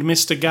find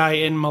Mr. Guy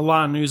in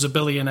Milan who's a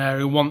billionaire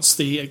who wants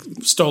the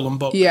stolen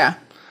book? Yeah.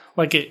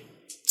 Like,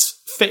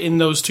 fitting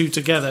those two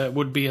together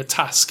would be a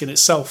task in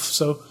itself.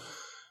 So,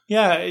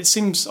 yeah,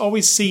 it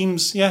always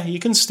seems, you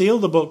can steal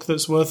the book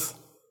that's worth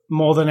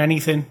more than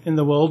anything in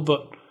the world,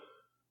 but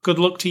good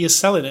luck to you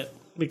selling it.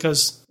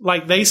 Because,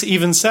 like they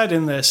even said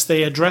in this,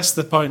 they addressed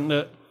the point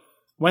that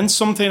when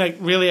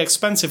something really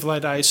expensive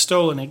like that is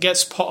stolen, it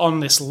gets put on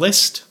this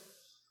list.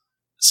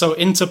 So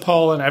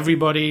Interpol and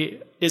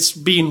everybody, it's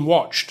being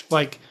watched.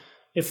 Like,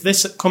 if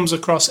this comes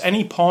across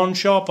any pawn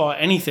shop or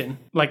anything,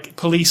 like,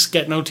 police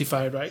get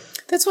notified, right?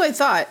 That's what I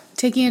thought.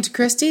 Taking it to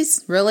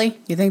Christie's? Really?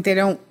 You think they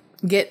don't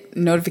get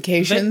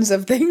notifications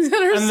of things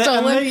that are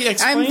stolen?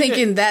 I'm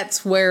thinking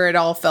that's where it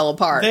all fell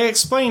apart. They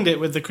explained it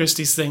with the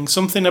Christie's thing.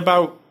 Something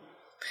about...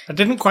 I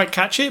didn't quite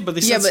catch it, but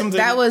they said something... Yeah, but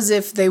that was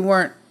if they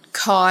weren't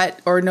caught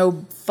or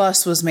no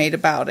fuss was made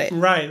about it.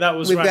 Right, that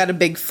was We've got a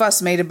big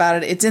fuss made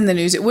about it. It's in the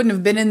news. It wouldn't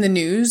have been in the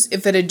news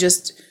if it had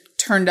just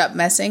turned up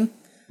messing.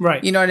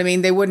 Right. You know what I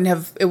mean? It wouldn't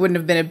have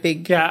been a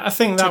big... Yeah, I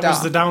think that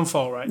was the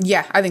downfall, right?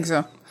 Yeah, I think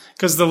so.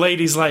 Because the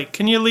lady's like,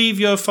 can you leave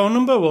your phone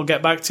number? We'll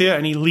get back to you.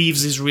 And he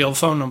leaves his real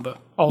phone number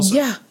also.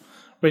 Yeah.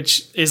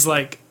 Which is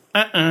like,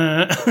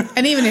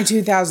 And even in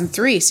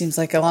 2003, seems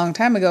like a long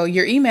time ago,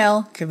 your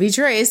email could be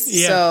traced.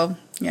 Yeah. So,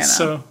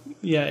 So,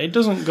 yeah, it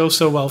doesn't go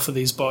so well for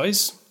these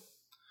boys.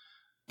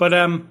 But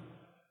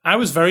I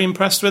was very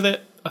impressed with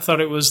it. I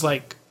thought it was,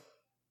 like,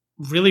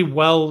 really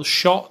well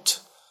shot.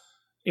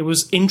 It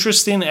was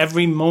interesting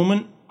every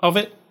moment of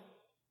it.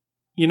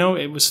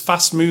 It was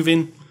fast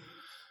moving.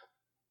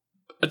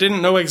 I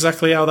didn't know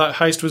exactly how that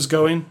heist was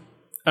going.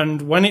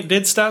 And when it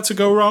did start to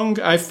go wrong,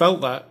 I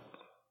felt that.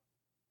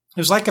 It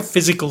was like a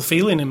physical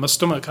feeling in my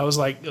stomach. I was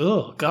like,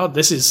 oh, God,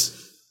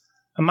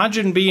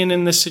 imagine being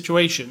in this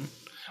situation.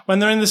 When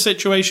they're in the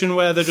situation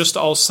where they're just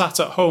all sat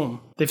at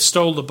home, they've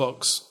stole the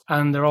books,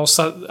 and they're all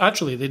sat...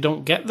 Actually, they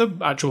don't get the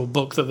actual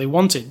book that they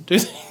wanted, do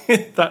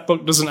they? That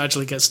book doesn't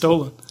actually get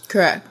stolen.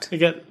 Correct. They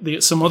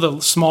get some other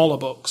smaller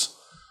books.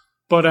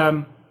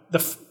 But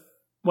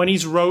when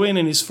he's rowing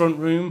in his front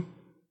room,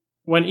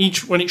 when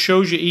it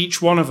shows you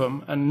each one of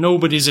them, and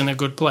nobody's in a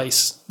good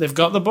place, they've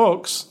got the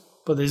books,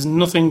 but there's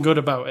nothing good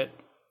about it.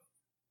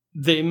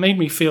 It made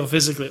me feel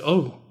physically,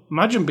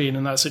 imagine being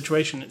in that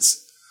situation.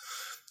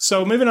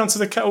 So moving on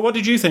to what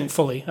did you think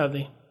fully,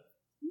 Adley?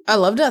 I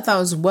loved it. I thought it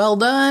was well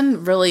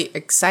done, really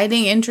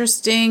exciting,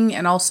 interesting,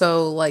 and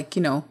also,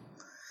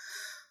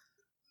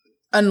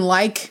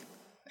 unlike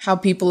how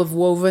people have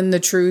woven the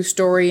true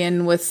story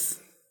in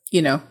with,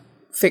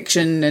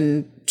 fiction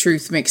and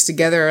truth mixed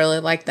together. I really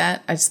like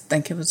that. I just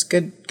think it was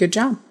good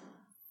job.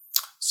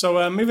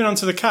 So moving on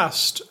to the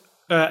cast,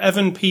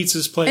 Evan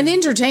Peters played... And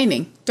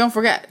entertaining. Don't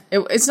forget.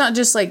 It's not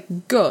just,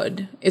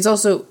 good. It's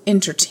also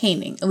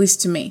entertaining, at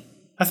least to me.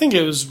 I think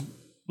it was,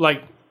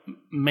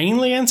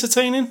 mainly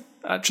entertaining,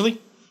 actually.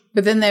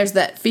 But then there's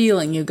that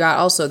feeling you got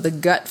also, the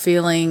gut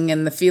feeling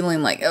and the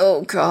feeling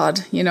oh,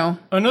 God,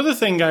 Another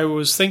thing I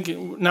was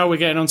thinking, now we're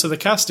getting onto the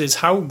cast, is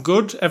how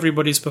good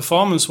everybody's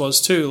performance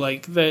was, too.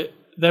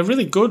 They're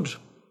really good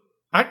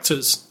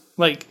actors.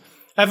 Like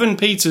Evan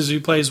Peters, who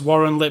plays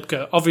Warren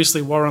Lipka.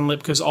 Obviously, Warren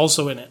Lipka's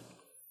also in it.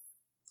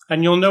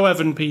 And you'll know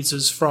Evan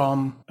Peters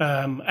from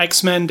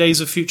X-Men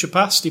Days of Future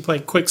Past. He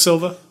played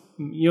Quicksilver.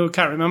 You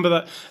can't remember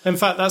that. In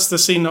fact, that's the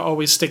scene that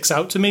always sticks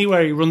out to me,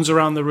 where he runs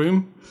around the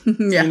room.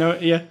 Yeah. You know,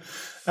 yeah.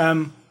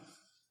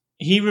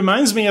 He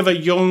reminds me of a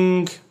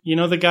young,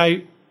 the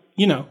guy,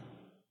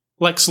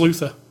 Lex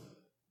Luthor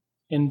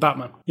in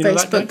Batman. You know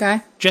Facebook that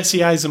guy?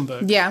 Jesse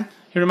Eisenberg. Yeah.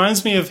 He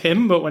reminds me of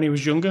him, but when he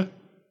was younger.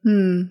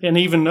 And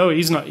even though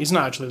he's not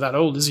actually that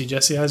old, is he,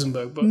 Jesse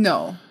Eisenberg? But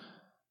no.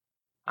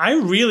 I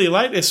really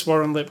like this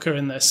Warren Lipka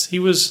in this. He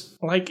was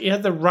he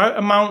had the right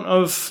amount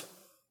of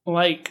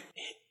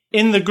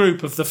in the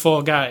group of the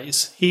four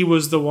guys, he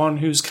was the one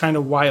who's kind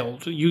of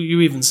wild.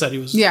 You even said he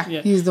was.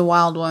 Yeah, he's the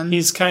wild one.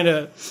 He's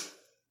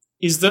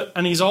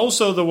he's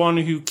also the one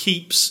who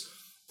keeps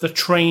the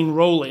train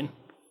rolling.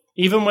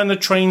 Even when the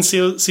train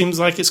seems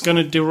like it's going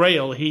to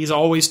derail, he's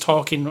always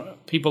talking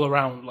people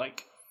around,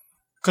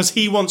 because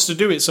he wants to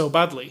do it so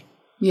badly.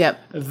 Yep.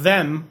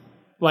 Them,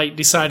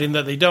 deciding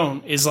that they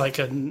don't is like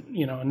a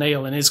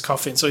nail in his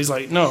coffin. So he's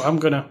like, no, I'm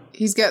going to...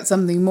 He's got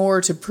something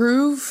more to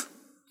prove.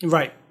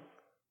 Right.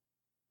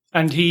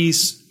 And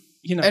he's,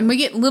 And we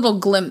get little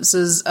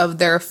glimpses of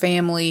their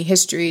family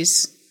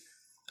histories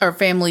or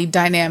family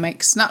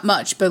dynamics. Not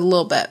much, but a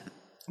little bit.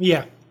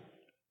 Yeah.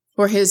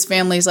 Where his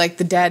family's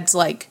the dad's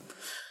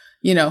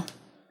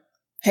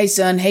hey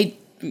son, hey,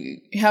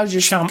 how's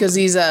your... Because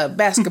he's a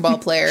basketball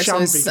player.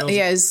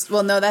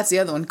 So no, that's the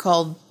other one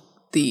called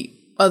the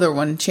other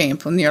one,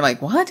 Champ. And you're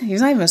like, what? He's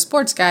not even a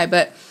sports guy.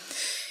 But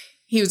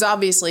he was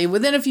obviously,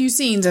 within a few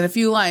scenes and a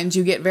few lines,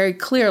 you get very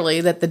clearly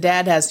that the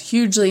dad has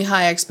hugely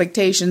high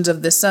expectations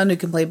of the son who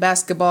can play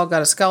basketball,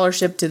 got a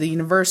scholarship to the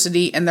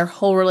university, and their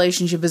whole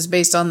relationship is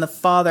based on the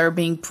father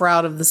being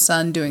proud of the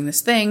son doing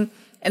this thing,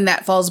 and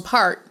that falls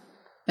apart.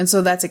 And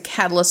so that's a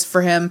catalyst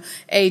for him,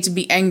 A, to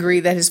be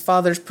angry that his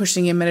father's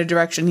pushing him in a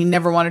direction he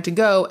never wanted to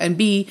go, and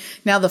B,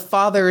 now the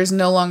father is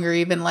no longer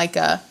even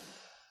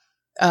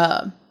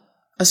a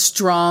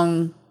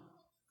strong,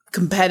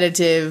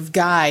 competitive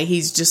guy.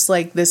 He's just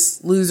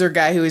this loser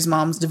guy who his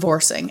mom's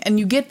divorcing. And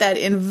you get that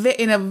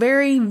in a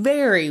very,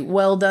 very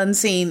well done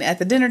scene at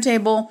the dinner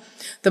table.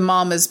 The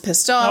mom is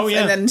pissed off,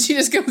 and then she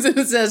just comes in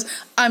and says,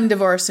 I'm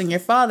divorcing your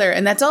father.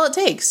 And that's all it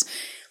takes.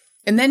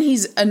 And then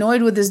he's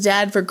annoyed with his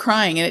dad for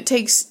crying. And it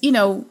takes,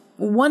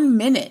 1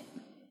 minute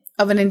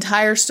of an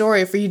entire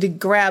story for you to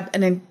grab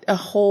a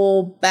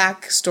whole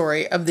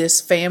backstory of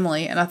this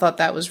family. And I thought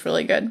that was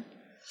really good.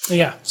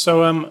 Yeah.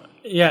 So,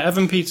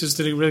 Evan Peters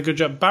did a really good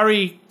job.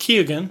 Barry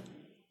Keoghan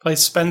plays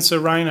Spencer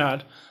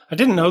Reinhard. I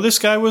didn't know this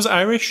guy was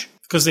Irish,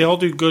 because they all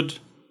do good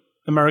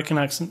American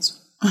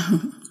accents.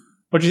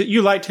 But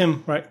you liked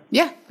him, right?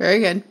 Yeah, very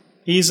good.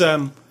 He's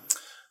the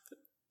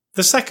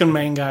second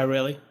main guy,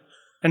 really.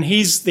 And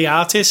he's the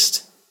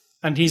artist,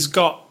 and he's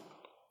got,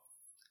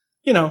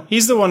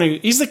 he's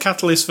the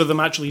catalyst for them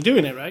actually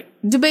doing it, right?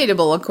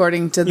 Debatable,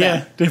 according to them.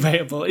 Yeah,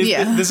 debatable.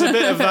 There's a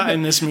bit of that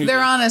in this movie.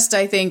 They're honest,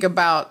 I think,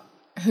 about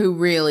who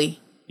really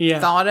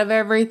thought of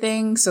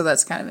everything, so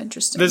that's kind of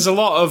interesting. There's a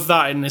lot of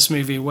that in this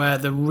movie where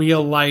the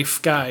real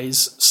life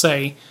guys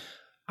say,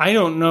 I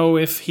don't know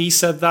if he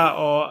said that,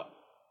 or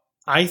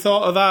I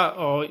thought of that,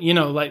 or,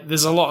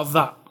 there's a lot of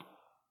that.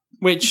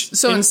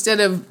 Instead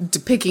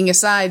of picking a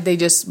side, they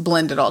just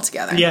blend it all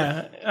together.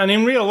 Yeah, and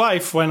in real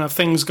life, when a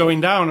thing's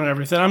going down and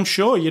everything, I'm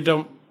sure you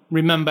don't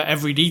remember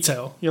every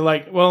detail. You're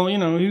like, well,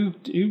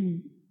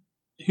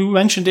 who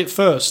mentioned it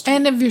first?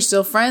 And if you're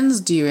still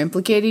friends, do you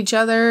implicate each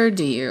other?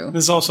 Do you...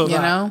 There's also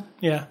that.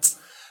 Yeah.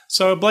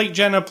 So Blake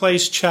Jenner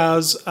plays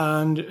Chaz,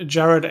 and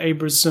Jared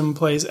Abrahamson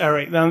plays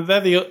Eric. Now, they're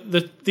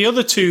the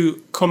other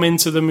two come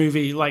into the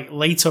movie,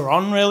 later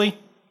on, really.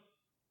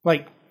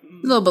 A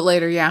little bit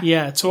later, yeah.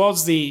 Yeah,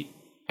 towards the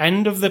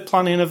end of the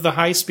planning of the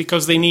heist,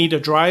 because they need a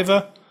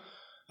driver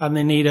and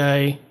they need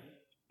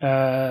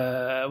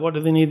what do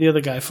they need the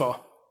other guy for?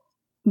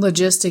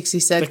 Logistics, he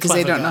said, because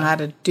they don't know how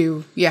to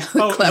do, the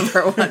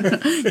clever one.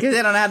 Because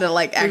they don't know how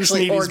to,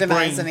 actually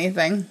organize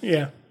anything.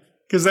 Yeah.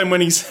 Because then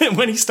when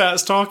he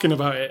starts talking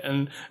about it,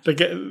 and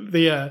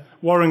the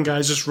Warren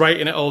guy's just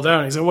writing it all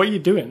down, he's like, what are you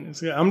doing?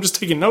 He's like, I'm just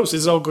taking notes,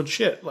 this is all good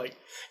shit.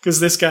 Because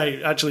this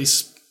guy actually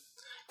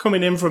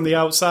coming in from the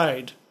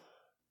outside,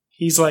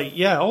 he's like,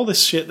 yeah, all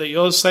this shit that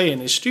you're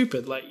saying is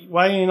stupid.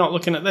 Why are you not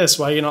looking at this?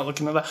 Why are you not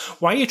looking at that?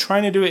 Why are you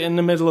trying to do it in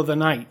the middle of the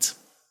night?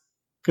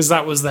 Because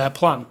that was their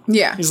plan.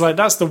 Yeah. He's like,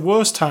 that's the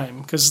worst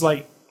time, because,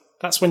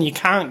 that's when you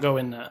can't go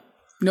in there.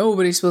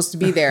 Nobody's supposed to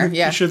be there,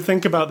 yeah. You should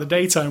think about the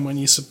daytime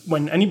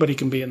when anybody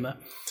can be in there.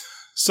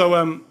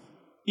 So,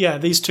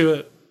 these two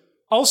are...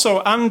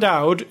 Also, Ann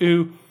Dowd,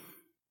 who...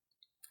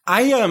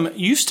 I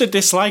used to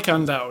dislike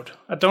Ann Dowd.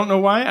 I don't know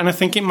why, and I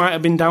think it might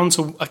have been down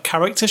to a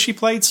character she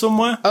played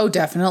somewhere. Oh,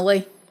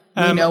 definitely.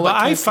 But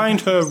I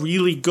find her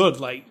really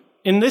good.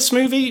 In this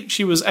movie,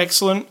 she was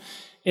excellent.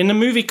 In a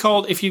movie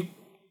called... If you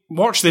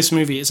watch this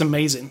movie, it's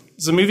amazing.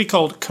 There's a movie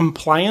called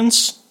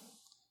Compliance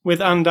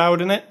with Ann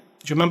Dowd in it.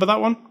 Do you remember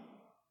that one?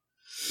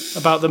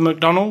 About the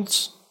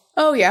McDonald's?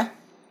 Oh, yeah.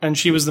 And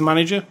she was the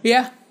manager?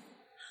 Yeah.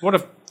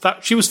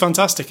 She was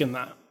fantastic in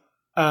that.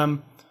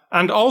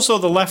 And also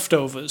The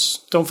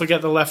Leftovers. Don't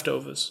forget The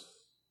Leftovers.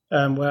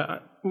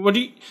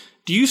 Do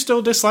you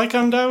still dislike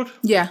Ann Dowd?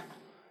 Yeah.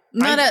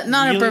 Not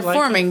really her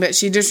performing, but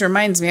she just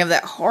reminds me of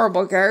that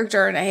horrible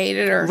character, and I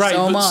hated her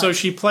so much. So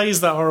she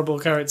plays that horrible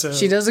character.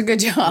 She does a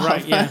good job.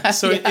 Right, yeah.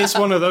 So it's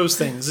one of those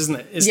things, isn't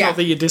it? It's not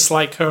that you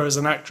dislike her as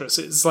an actress.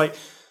 It's like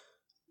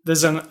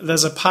there's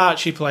a part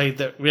she played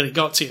that really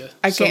got to you.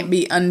 I can't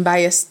be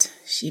unbiased.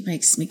 She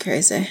makes me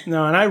crazy.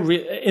 No, and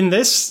in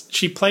this,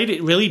 she played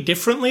it really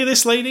differently,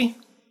 this lady,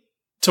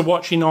 to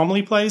what she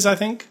normally plays, I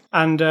think.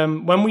 And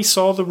when we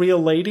saw the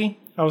real lady,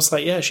 I was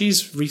like, yeah,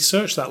 she's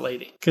researched that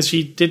lady. Because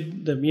she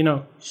did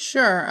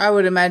Sure, I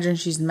would imagine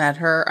she's met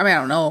her. I mean, I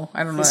don't know.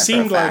 It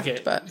seemed like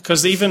it.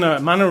 Because even her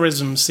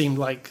mannerisms seemed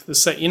like the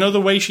same.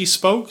 The way she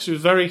spoke, she was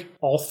very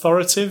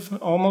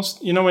authoritative,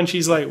 almost. When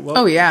she's like, well,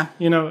 oh, yeah.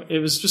 It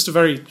was just a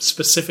very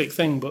specific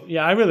thing. But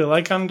yeah, I really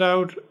like Ann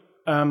Dowd.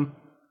 And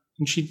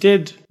she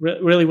did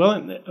really well.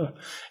 It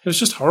was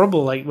just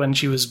horrible, like when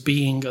she was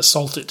being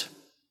assaulted.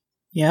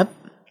 Yep.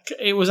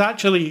 It was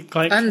actually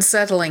like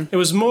unsettling. It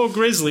was more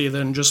grisly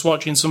than just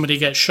watching somebody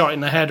get shot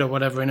in the head or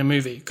whatever in a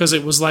movie, because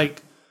it was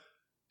like,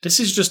 this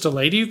is just a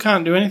lady who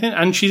can't do anything.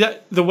 And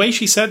the way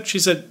she said,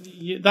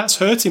 that's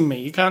hurting me.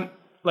 You can't,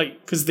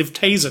 because they've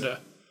tasered her.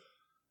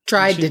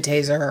 Tried to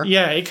taser her.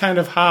 Yeah, it kind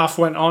of half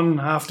went on,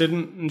 half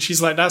didn't. And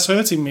she's like, that's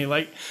hurting me.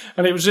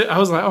 And it was I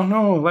was like, oh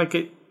no,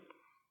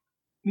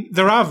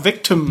 there are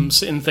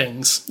victims in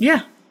things.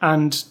 Yeah.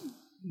 And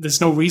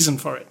there's no reason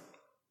for it.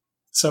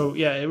 So,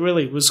 yeah, it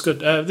really was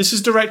good. This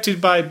is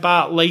directed by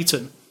Bart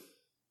Layton.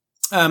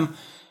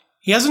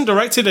 He hasn't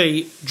directed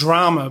a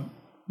drama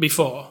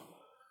before,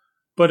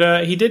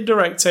 but he did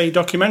direct a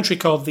documentary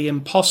called The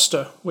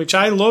Imposter, which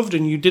I loved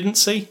and you didn't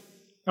see.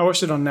 I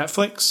watched it on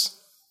Netflix.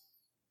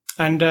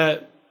 And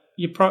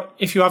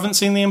if you haven't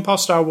seen The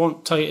Imposter, I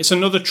won't tell you. It's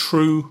another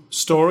true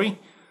story,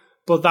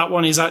 but that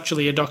one is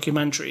actually a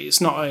documentary.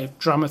 It's not a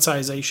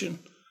dramatization.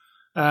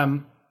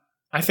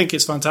 I think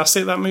it's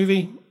fantastic, that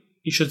movie.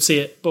 You should see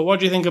it. But what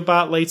do you think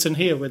about Layton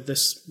here with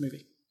this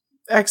movie?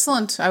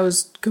 Excellent. I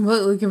was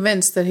completely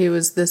convinced that he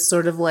was this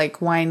sort of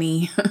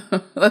whiny,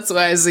 that's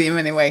why I see him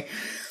anyway,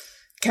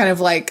 kind of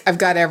like, I've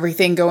got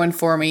everything going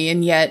for me,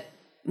 and yet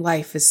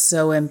life is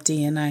so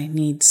empty and I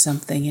need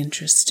something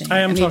interesting.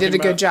 And he did a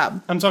good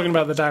job. I'm talking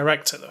about the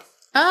director, though.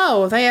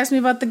 Oh, they asked me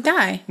about the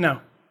guy. No,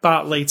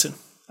 Bart Layton.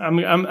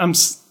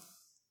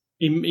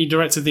 He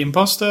directed The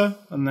Imposter,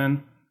 and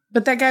then...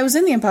 But that guy was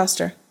in The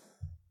Imposter,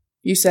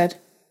 you said.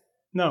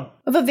 No.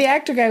 I thought the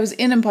actor guy was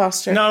in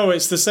Imposter. No,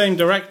 it's the same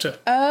director.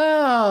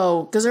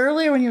 Oh, because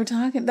earlier when you were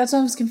talking, that's why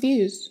I was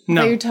confused.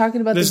 No. You were talking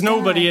about there's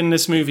nobody in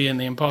this movie in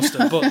The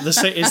Imposter, but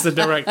it's the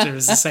director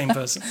is the same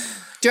person.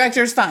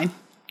 Director's fine.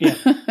 Yeah.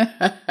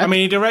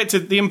 He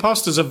directed... The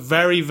Imposter's a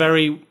very,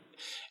 very...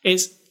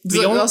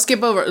 I'll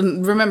skip over.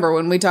 Remember,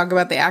 when we talk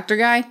about the actor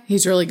guy,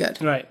 he's really good.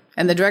 Right.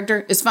 And the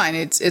director is fine.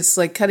 It's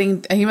like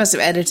cutting... He must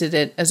have edited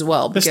it as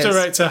well. This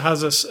director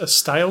has a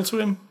style to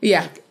him.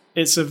 Yeah.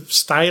 It's a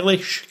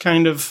stylish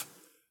kind of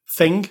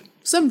thing.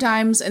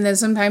 Sometimes, and then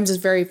sometimes it's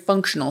very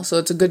functional, so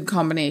it's a good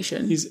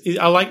combination.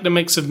 I like the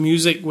mix of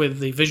music with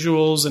the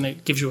visuals, and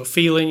it gives you a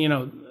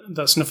feeling,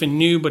 that's nothing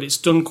new, but it's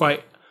done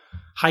quite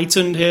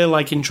heightened here,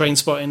 like in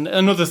Trainspotting.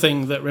 Another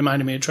thing that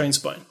reminded me of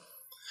Trainspotting.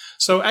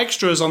 So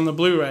extras on the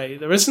Blu-ray,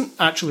 there isn't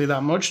actually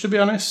that much, to be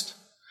honest.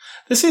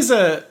 This is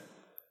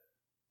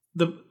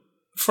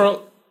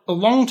for a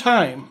long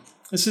time,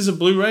 this is a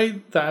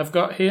Blu-ray that I've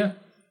got here.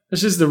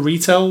 This is the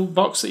retail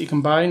box that you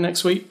can buy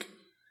next week.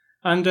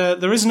 And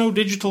there is no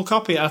digital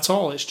copy at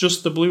all. It's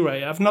just the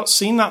Blu-ray. I've not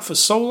seen that for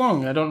so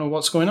long. I don't know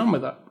what's going on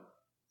with that.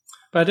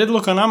 But I did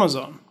look on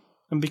Amazon.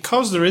 And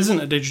because there isn't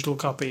a digital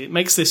copy, it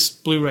makes this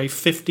Blu-ray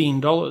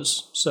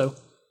 $15. So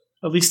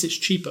at least it's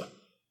cheaper.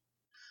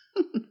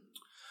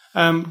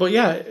 But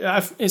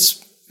yeah, it's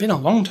been a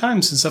long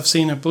time since I've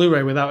seen a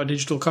Blu-ray without a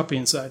digital copy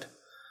inside.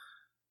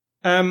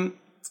 The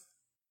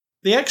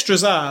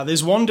extras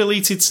there's one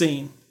deleted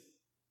scene.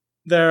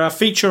 There are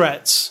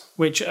featurettes,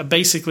 which are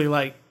basically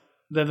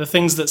they're the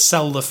things that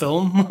sell the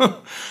film.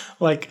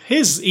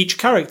 Here's each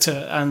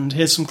character and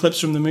here's some clips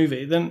from the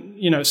movie. Then,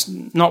 it's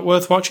not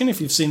worth watching if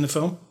you've seen the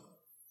film.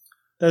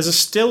 There's a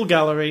still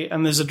gallery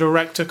and there's a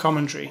director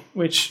commentary,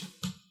 which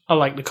I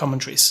like the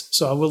commentaries,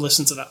 so I will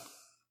listen to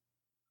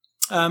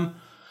that.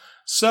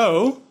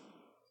 So,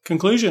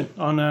 conclusion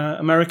on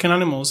American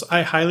Animals.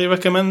 I highly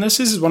recommend this.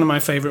 This is one of my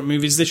favourite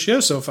movies this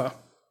year so far.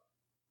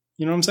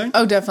 You know what I'm saying?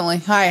 Oh, definitely.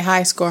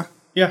 High score.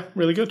 Yeah,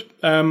 really good.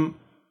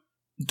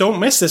 Don't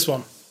miss this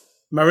one.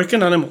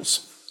 American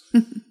Animals.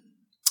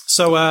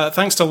 So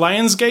thanks to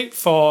Lionsgate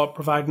for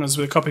providing us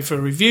with a copy for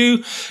a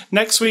review.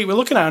 Next week, we're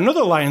looking at another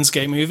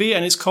Lionsgate movie,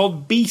 and it's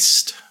called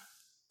Beast.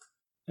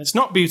 It's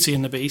not Beauty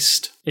and the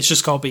Beast. It's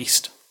just called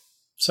Beast.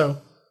 So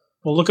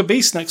we'll look at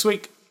Beast next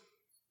week.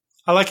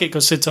 I like it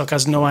because Sid Talk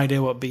has no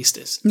idea what Beast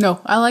is.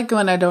 No, I like it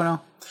when I don't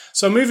know.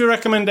 So movie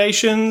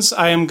recommendations,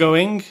 I am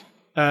going...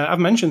 I've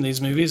mentioned these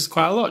movies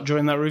quite a lot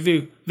during that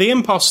review. The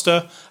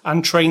Imposter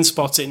and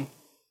Trainspotting.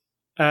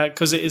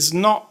 Because it is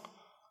not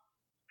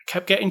I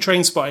kept getting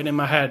Trainspotting in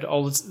my head.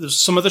 There's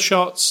some of the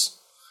shots,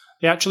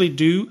 they actually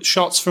do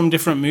shots from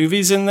different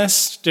movies in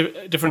this,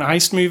 different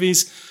heist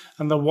movies.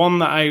 And the one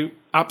that I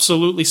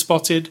absolutely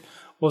spotted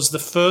was the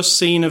first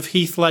scene of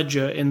Heath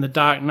Ledger in The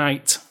Dark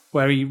Knight,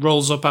 where he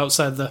rolls up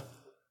outside the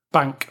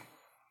bank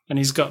and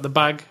he's got the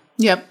bag.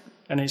 Yep.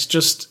 And it's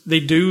just, they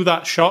do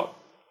that shot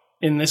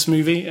in this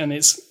movie, and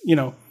it's,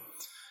 you've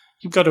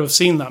got to have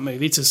seen that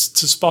movie to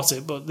spot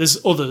it, but there's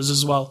others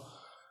as well.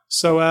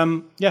 So,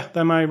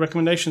 they're my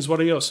recommendations. What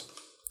are yours?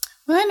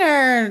 Mine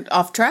are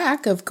off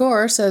track, of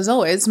course, as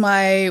always.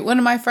 One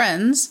of my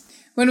friends,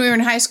 when we were in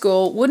high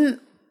school,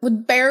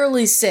 would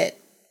barely sit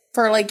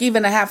for like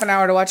even a half an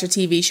hour to watch a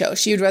TV show.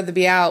 She would rather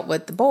be out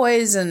with the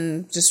boys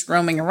and just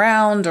roaming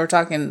around or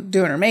doing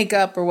her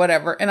makeup or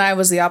whatever. And I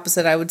was the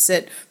opposite. I would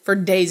sit for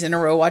days in a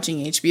row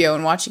watching HBO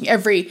and watching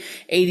every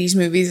 80s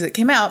movies that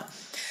came out.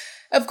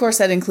 Of course,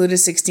 that included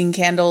 16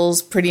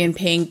 Candles, Pretty in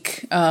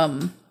Pink,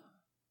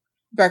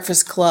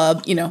 Breakfast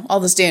Club, all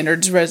the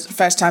standards,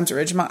 Fast Times at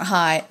Ridgemont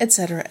High,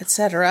 etc.,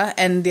 etc.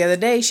 And the other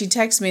day she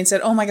texted me and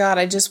said, oh my God,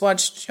 I just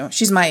watched,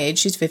 she's my age,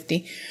 she's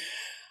 50.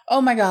 Oh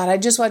my God, I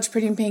just watched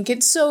Pretty in Pink.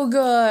 It's so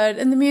good.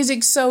 And the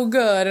music's so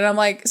good. And I'm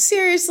like,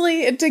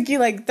 seriously? It took you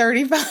like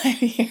 35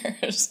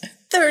 years,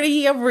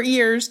 30 over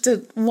years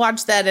to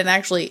watch that and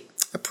actually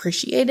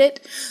appreciate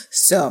it.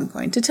 So I'm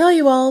going to tell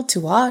you all to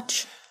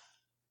watch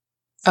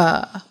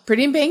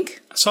Pretty in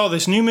Pink. I saw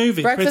this new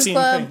movie, Breakfast Pretty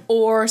Club in Pink.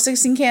 or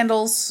 16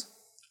 Candles.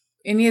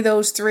 Any of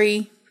those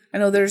three. I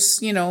know there's,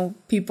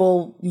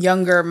 people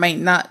younger might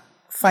not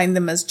find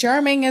them as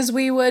charming as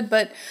we would,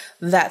 but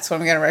that's what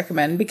I'm going to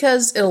recommend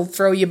because it'll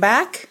throw you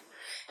back.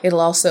 It'll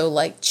also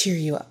cheer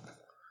you up.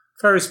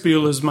 Ferris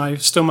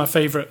Bueller's still my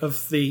favorite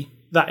of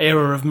that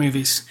era of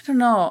movies. I don't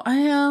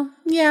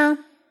know.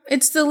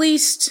 It's the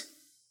least.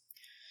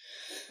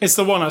 It's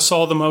the one I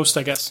saw the most,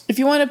 I guess. If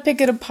you want to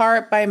pick it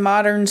apart by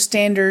modern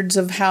standards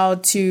of how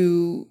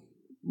to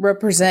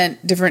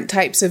represent different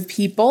types of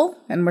people,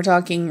 and we're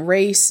talking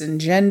race and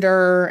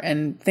gender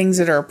and things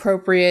that are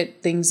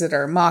appropriate, things that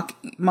are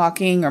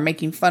mocking or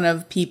making fun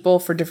of people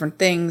for different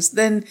things,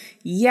 then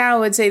I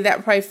would say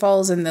that probably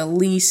falls in the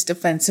least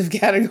offensive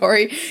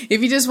category.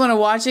 If you just want to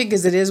watch it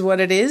because it is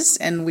what it is,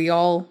 and we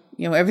all,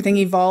 everything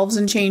evolves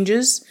and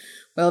changes,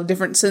 we'll have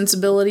different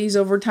sensibilities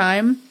over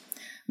time,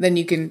 then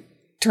you can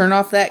turn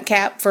off that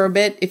cap for a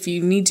bit if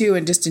you need to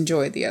and just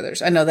enjoy the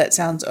others. I know that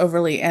sounds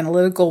overly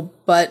analytical,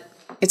 but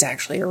it's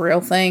actually a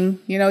real thing.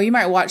 You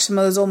might watch some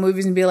of those old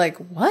movies and be like,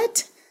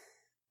 what?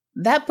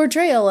 That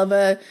portrayal of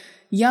a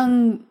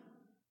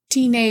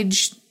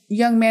teenage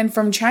young man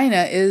from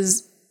China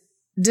is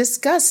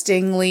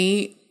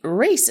disgustingly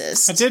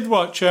racist.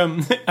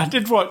 I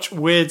did watch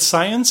Weird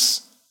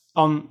Science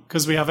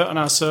because we have it on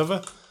our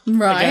server.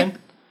 Right. Again.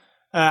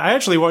 I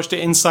actually watched it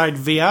inside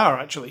VR,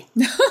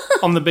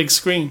 on the big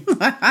screen.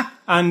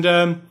 And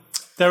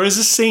there is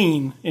a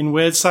scene in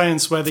Weird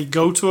Science where they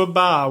go to a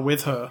bar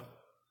with her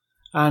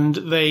and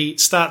they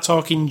start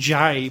talking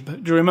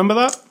jibe. Do you remember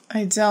that?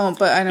 I don't,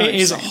 but I know it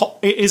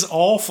is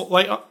awful.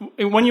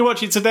 When you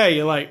watch it today,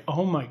 you're like,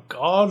 oh my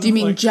God. Do you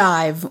mean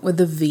jive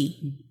with a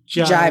V?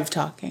 Jive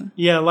talking.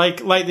 Yeah,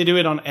 like they do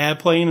it on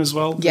Airplane as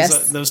well.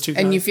 Yes. Those two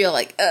guys. And you feel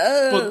like,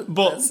 but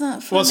that's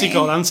not funny. What's he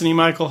called? Anthony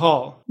Michael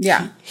Hall.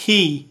 Yeah.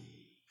 He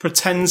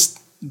pretends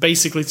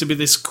basically to be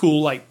this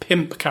cool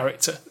pimp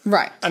character,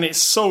 right? And it's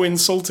so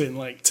insulting.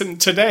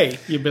 Today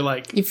you'd be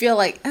like, you feel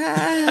like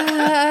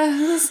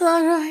that's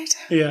not right.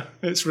 Yeah,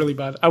 it's really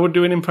bad. I would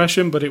do an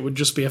impression, but it would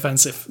just be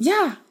offensive.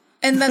 Yeah,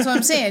 and that's what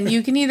I'm saying.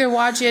 You can either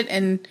watch it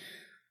and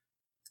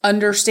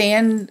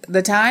understand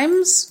the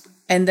times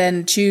and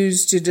then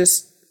choose to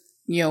just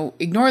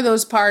ignore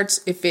those parts.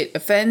 If it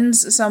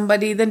offends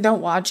somebody, then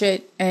don't watch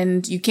it,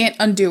 and you can't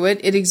undo it.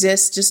 It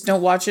exists. Just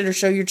don't watch it or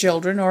show your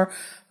children or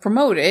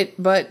promote it,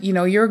 but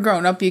you're a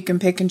grown-up, you can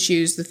pick and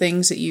choose the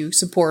things that you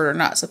support or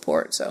not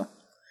support. So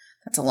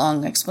that's a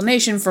long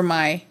explanation for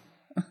my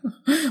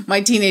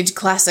my teenage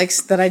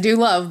classics that I do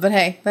love, but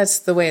hey, that's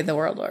the way the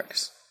world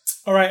works.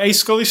 All right, A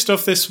Scully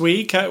stuff this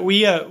week.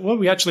 We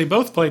actually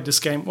both played this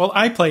game. Well,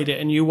 I played it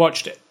and you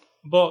watched it.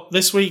 But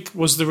this week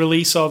was the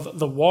release of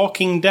The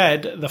Walking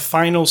Dead, the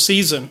final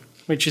season,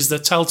 which is the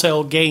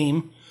Telltale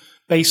game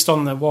based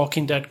on the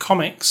Walking Dead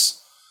comics.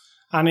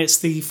 And it's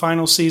the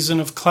final season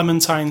of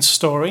Clementine's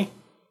story.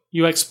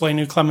 You explain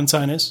who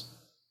Clementine is.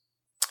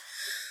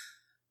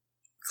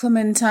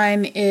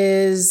 Clementine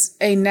is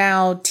a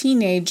now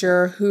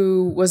teenager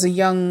who was a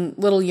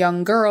little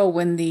young girl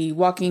when the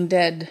Walking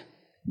Dead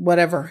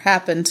whatever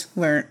happened.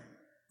 We're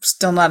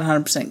still not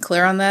 100%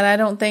 clear on that, I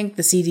don't think.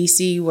 The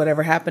CDC,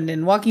 whatever happened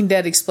in Walking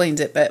Dead explains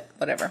it, but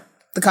whatever.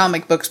 The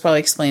comic books probably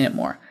explain it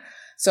more.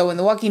 So when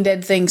the Walking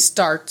Dead thing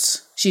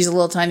starts, she's a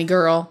little tiny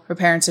girl. Her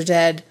parents are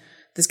dead.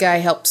 This guy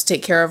helps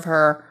take care of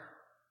her.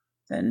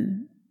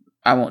 Then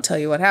I won't tell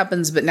you what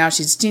happens, but now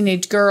she's a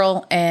teenage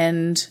girl,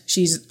 and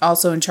she's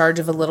also in charge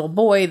of a little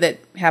boy that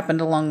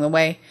happened along the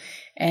way.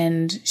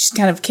 And she's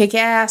kind of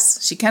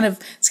kick-ass. It's kind of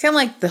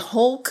like the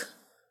Hulk,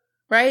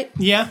 right?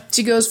 Yeah.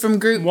 She goes from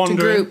group to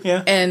group,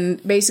 yeah.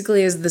 And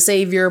basically is the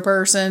savior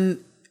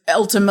person.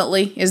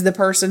 ultimately is the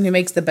person who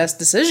makes the best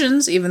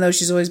decisions, even though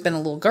she's always been a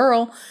little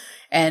girl.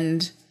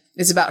 And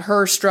it's about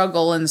her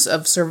struggle and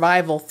of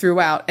survival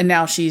throughout. And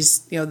now she's,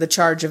 the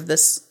charge of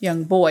this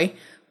young boy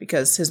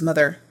because his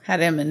mother had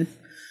him and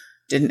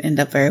didn't end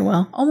up very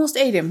well. Almost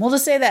ate him. We'll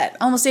just say that.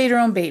 Almost ate her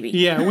own baby.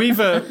 Yeah,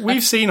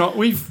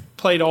 we've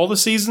played all the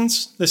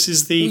seasons. This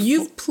is the...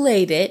 You've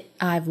played it.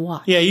 I've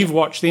watched. Yeah, you've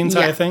watched the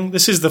entire thing.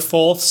 This is the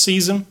 4th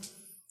season.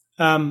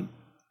 And,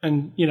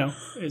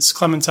 it's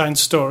Clementine's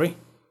story.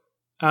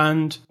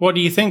 And what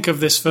do you think of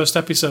this first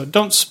episode?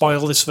 Don't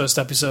spoil this first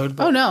episode.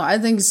 But oh, no. I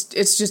think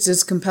it's just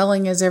as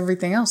compelling as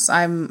everything else.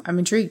 I'm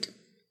intrigued.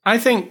 I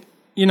think,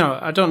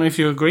 I don't know if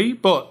you agree,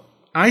 but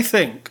I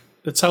think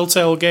the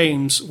Telltale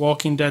Games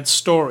Walking Dead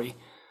story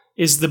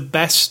is the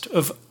best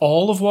of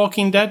all of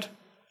Walking Dead.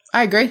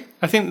 I agree.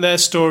 I think their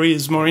story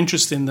is more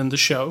interesting than the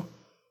show.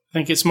 I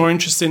think it's more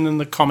interesting than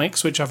the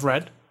comics, which I've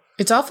read.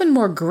 It's often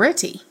more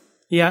gritty.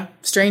 Yeah.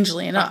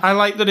 Strangely enough. I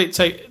like that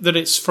that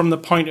it's from the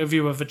point of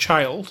view of a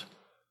child,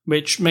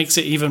 which makes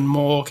it even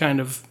more kind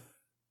of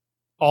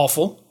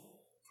awful,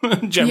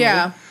 generally.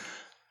 Yeah.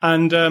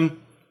 And,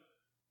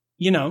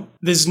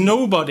 there's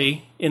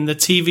nobody in the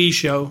TV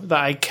show that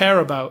I care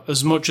about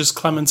as much as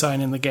Clementine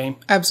in the game.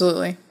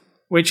 Absolutely.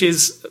 Which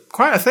is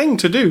quite a thing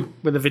to do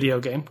with a video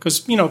game.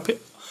 Because,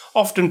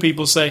 often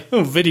people say,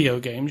 oh, video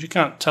games, you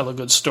can't tell a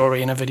good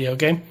story in a video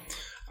game.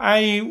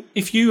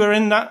 If you are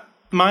in that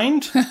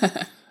mind,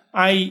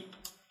 I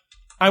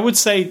would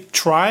say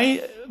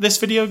try this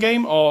video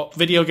game or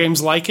video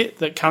games like it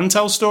that can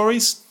tell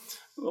stories.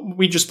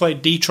 We just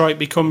played Detroit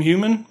Become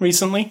Human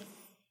recently.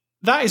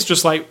 That is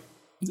just like,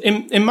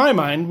 in my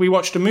mind, we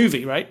watched a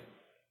movie, right?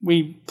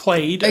 We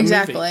played a movie.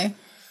 Exactly.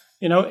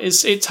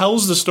 It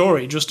tells the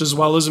story just as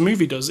well as a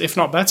movie does, if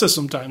not better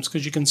sometimes,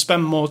 because you can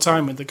spend more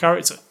time with the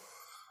character.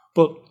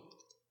 But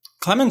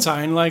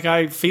Clementine,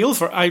 I feel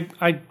for,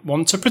 I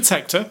want to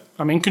protect her.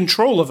 I'm in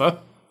control of her.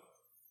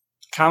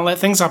 Can't let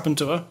things happen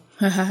to her.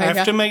 I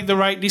have to make the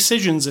right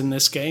decisions in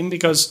this game,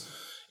 because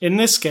in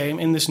this game,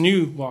 in this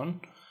new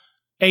one,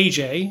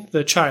 AJ,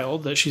 the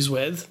child that she's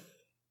with,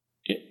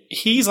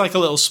 he's like a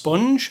little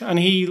sponge, and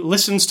he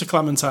listens to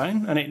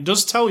Clementine, and it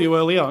does tell you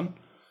early on,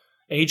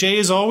 AJ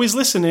is always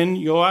listening,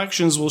 your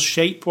actions will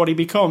shape what he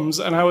becomes.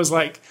 And I was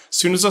like, as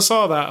soon as I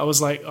saw that, I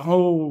was like,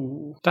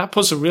 oh, that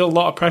puts a real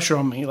lot of pressure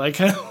on me.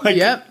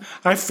 Yep.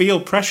 I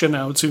feel pressure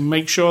now to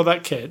make sure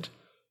that kid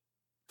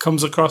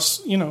comes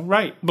across,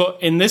 right.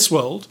 But in this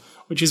world,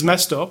 which is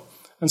messed up,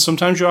 and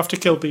sometimes you have to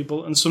kill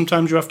people, and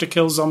sometimes you have to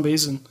kill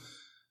zombies, and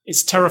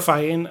it's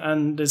terrifying,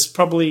 and there's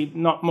probably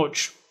not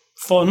much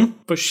fun,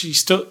 but she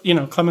still,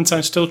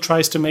 Clementine still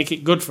tries to make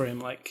it good for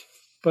him,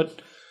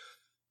 but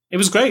it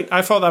was great.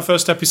 I thought that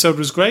first episode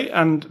was great,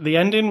 and the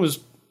ending was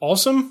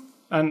awesome,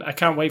 and I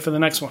can't wait for the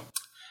next one.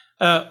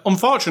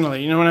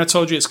 Unfortunately, when I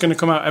told you it's going to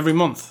come out every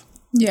month.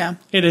 Yeah.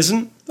 It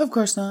isn't. Of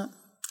course not.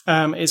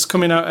 It's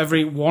coming out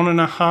every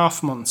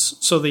 1.5 months,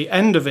 so the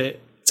end of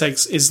it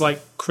is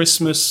like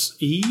Christmas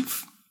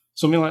Eve,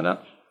 something like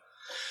that.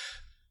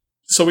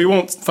 So we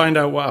won't find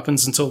out what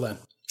happens until then.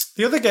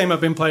 The other game I've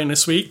been playing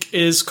this week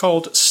is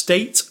called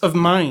State of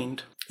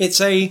Mind.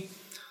 It's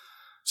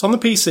on the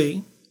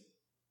PC.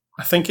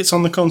 I think it's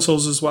on the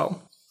consoles as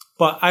well.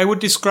 But I would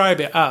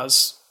describe it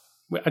as,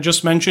 I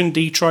just mentioned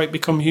Detroit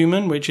Become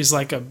Human, which is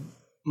like a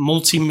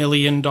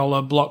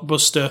multi-million-dollar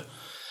blockbuster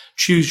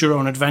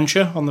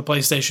choose-your-own-adventure on the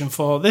PlayStation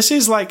 4. This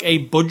is like a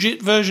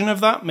budget version of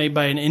that, made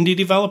by an indie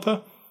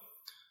developer.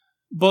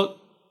 But,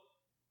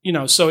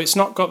 so it's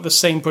not got the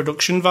same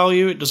production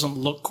value. It doesn't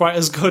look quite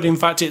as good. In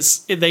fact,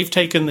 they've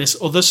taken this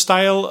other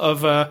style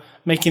of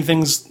making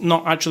things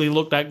not actually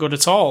look that good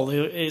at all.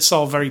 It's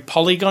all very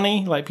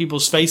polygony, like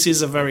people's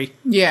faces are very...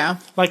 Yeah.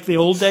 Like the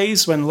old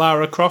days when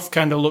Lara Croft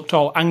kind of looked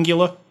all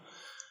angular.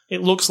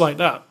 It looks like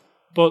that.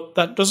 But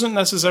that doesn't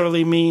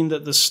necessarily mean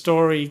that the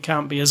story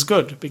can't be as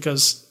good,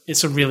 because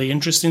it's a really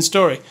interesting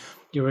story.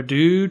 You're a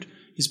dude,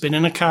 he's been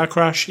in a car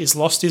crash, he's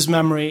lost his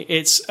memory.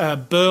 It's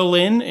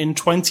Berlin in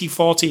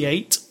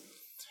 2048.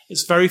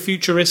 It's very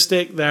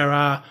futuristic. There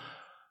are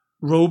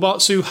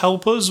robots who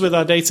help us with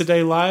our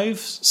day-to-day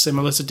lives,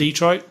 similar to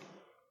Detroit.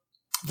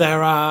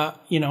 There are,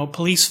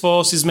 police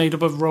forces made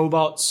up of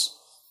robots.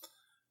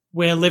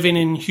 We're living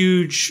in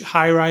huge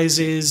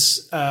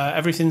high-rises.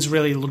 Everything's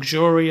really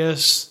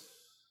luxurious.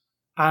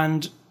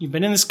 And you've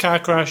been in this car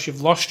crash,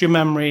 you've lost your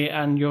memory,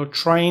 and you're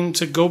trying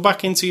to go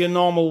back into your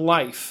normal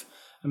life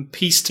and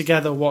piece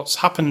together what's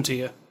happened to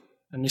you.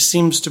 And there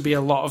seems to be a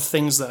lot of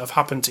things that have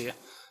happened to you,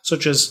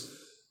 such as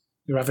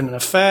you're having an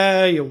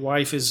affair, your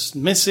wife is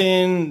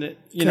missing.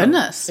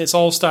 Goodness. It's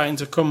all starting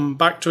to come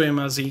back to him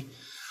as he...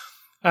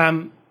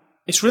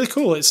 it's really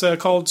cool. It's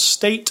called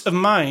State of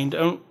Mind.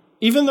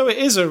 Even though it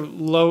is an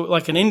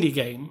indie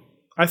game,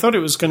 I thought it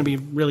was going to be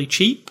really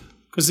cheap,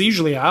 because they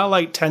usually are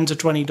like $10 to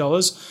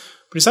 $20,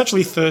 but it's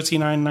actually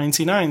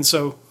 $39.99.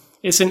 So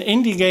it's an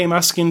indie game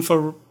asking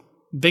for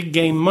big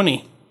game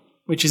money,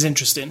 which is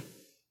interesting.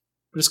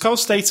 But it's called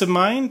State of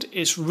Mind.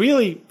 It's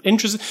really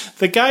interesting.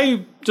 The guy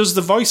who does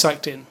the voice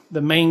acting,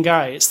 the main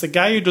guy, it's the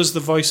guy who does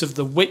the voice of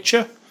The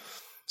Witcher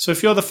So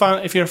if you're a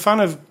fan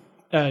of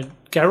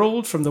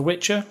Geralt from The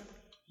Witcher,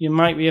 you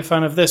might be a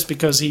fan of this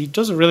because he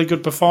does a really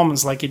good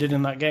performance like he did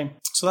in that game.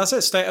 So that's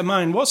it, State of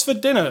Mind. What's for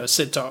dinner,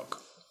 Sid Talk?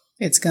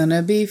 It's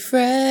gonna be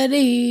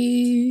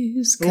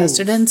Freddy's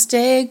custard and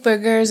steak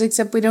burgers,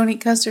 except we don't eat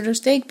custard or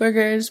steak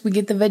burgers. We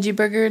get the veggie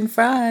burger and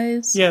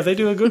fries. Yeah, they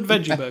do a good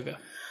veggie burger.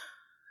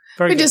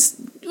 Very good.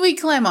 We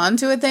climb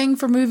onto a thing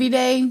for movie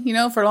day. You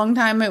know, for a long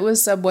time it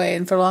was Subway,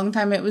 and for a long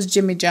time it was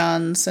Jimmy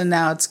John's, and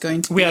now it's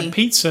going to be... We had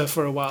pizza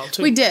for a while,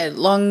 too. We did,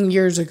 long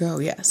years ago,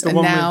 yes. And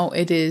now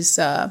it is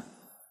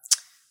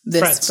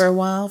this Fred's. For a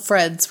while.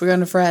 Fred's. We're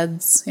going to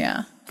Fred's,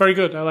 yeah. Very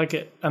good, I like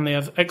it. And they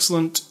have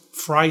excellent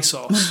fry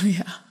sauce.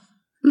 Yeah.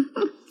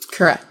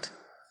 Correct.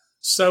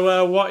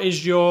 So what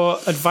is your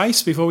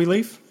advice before we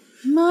leave?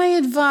 My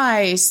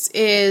advice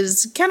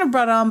is kind of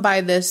brought on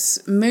by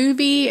this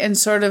movie and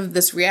sort of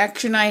this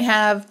reaction I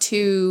have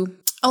to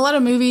a lot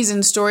of movies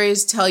and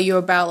stories tell you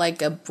about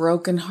like a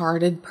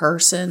broken-hearted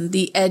person,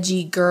 the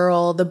edgy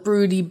girl, the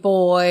broody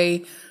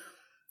boy,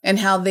 and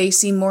how they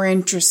seem more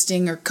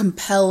interesting or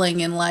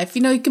compelling in life.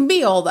 You know, you can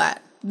be all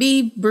that.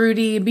 Be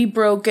broody, be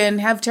broken,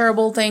 have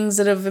terrible things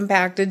that have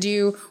impacted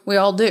you. We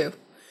all do.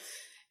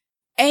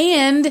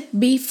 And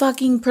be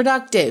fucking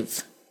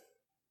productive.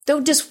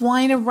 Don't just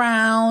whine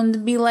around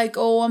and be like,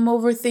 oh, I'm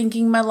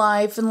overthinking my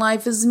life and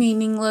life is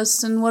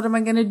meaningless and what am I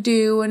going to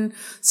do? And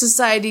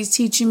society's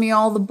teaching me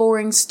all the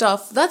boring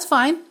stuff. That's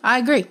fine. I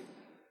agree.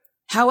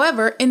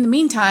 However, in the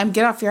meantime,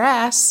 get off your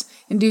ass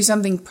and do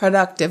something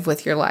productive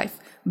with your life.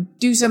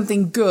 Do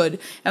something good.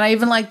 And I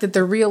even like that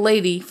the real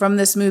lady from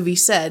this movie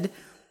said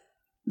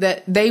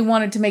that they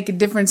wanted to make a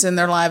difference in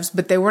their lives,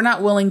 but they were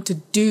not willing to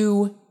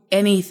do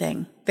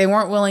anything. They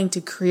weren't willing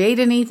to create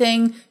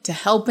anything, to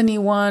help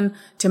anyone,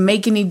 to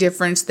make any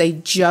difference. They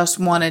just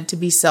wanted to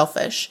be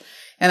selfish.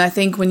 And I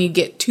think when you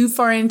get too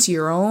far into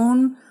your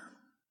own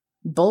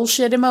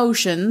bullshit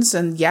emotions,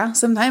 and yeah,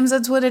 sometimes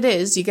that's what it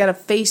is, you gotta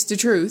face the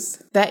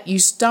truth, that you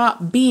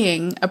stop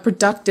being a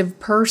productive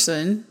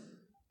person.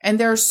 And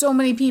there are so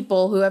many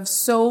people who have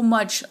so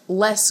much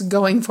less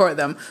going for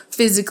them,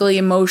 physically,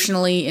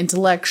 emotionally,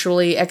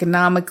 intellectually,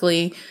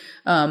 economically,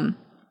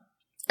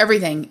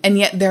 everything, and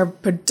yet they're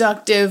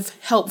productive,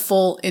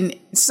 helpful in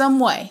some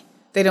way.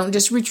 They don't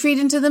just retreat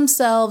into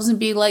themselves and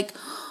be like,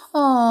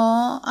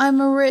 "Aw, I'm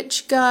a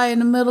rich guy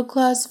in a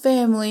middle-class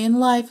family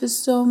and life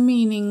is so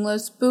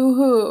meaningless,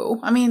 boo-hoo."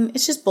 I mean,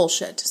 it's just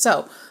bullshit.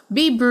 So,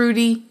 be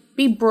broody,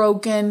 be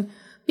broken,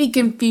 be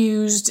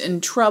confused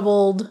and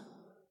troubled,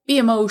 be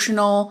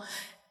emotional,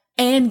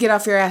 and get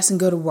off your ass and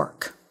go to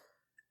work.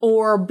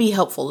 Or be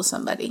helpful to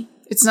somebody.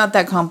 It's not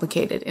that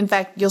complicated. In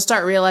fact, you'll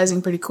start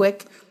realizing pretty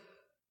quick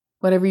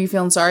whatever you're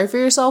feeling sorry for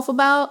yourself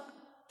about,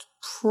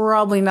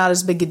 probably not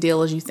as big a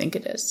deal as you think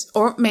it is.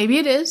 Or maybe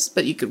it is,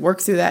 but you could work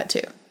through that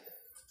too.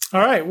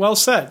 All right, well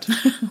said.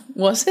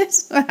 Was it?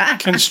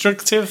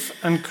 Constructive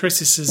and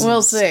criticism.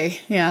 We'll see,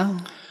 yeah.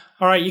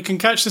 All right, you can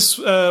catch this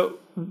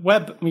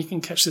What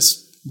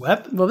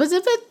was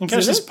it? You can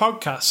catch this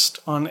podcast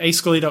on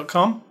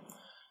ascully.com.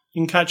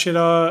 You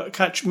can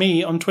catch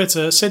me on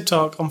Twitter, Sid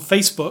Talk on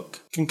Facebook.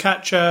 You can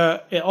catch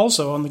it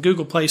also on the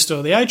Google Play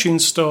Store, the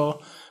iTunes Store.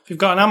 If you've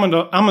got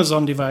an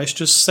Amazon device,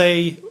 just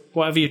say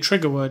whatever your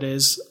trigger word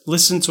is,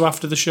 listen to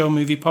After the Show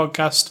Movie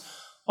Podcast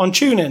on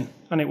TuneIn,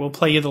 and it will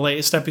play you the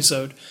latest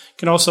episode. You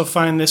can also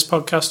find this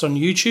podcast on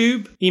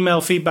YouTube. Email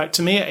feedback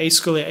to me at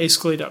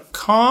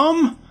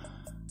ascully@ascully.com.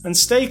 And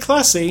stay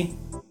classy.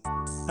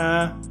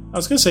 I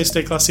was going to say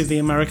stay classy, the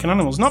American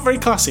Animals. Not very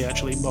classy,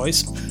 actually,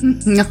 boys.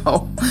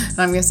 No.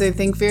 I'm going to say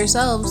think for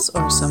yourselves,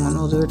 or someone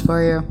will do it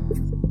for you.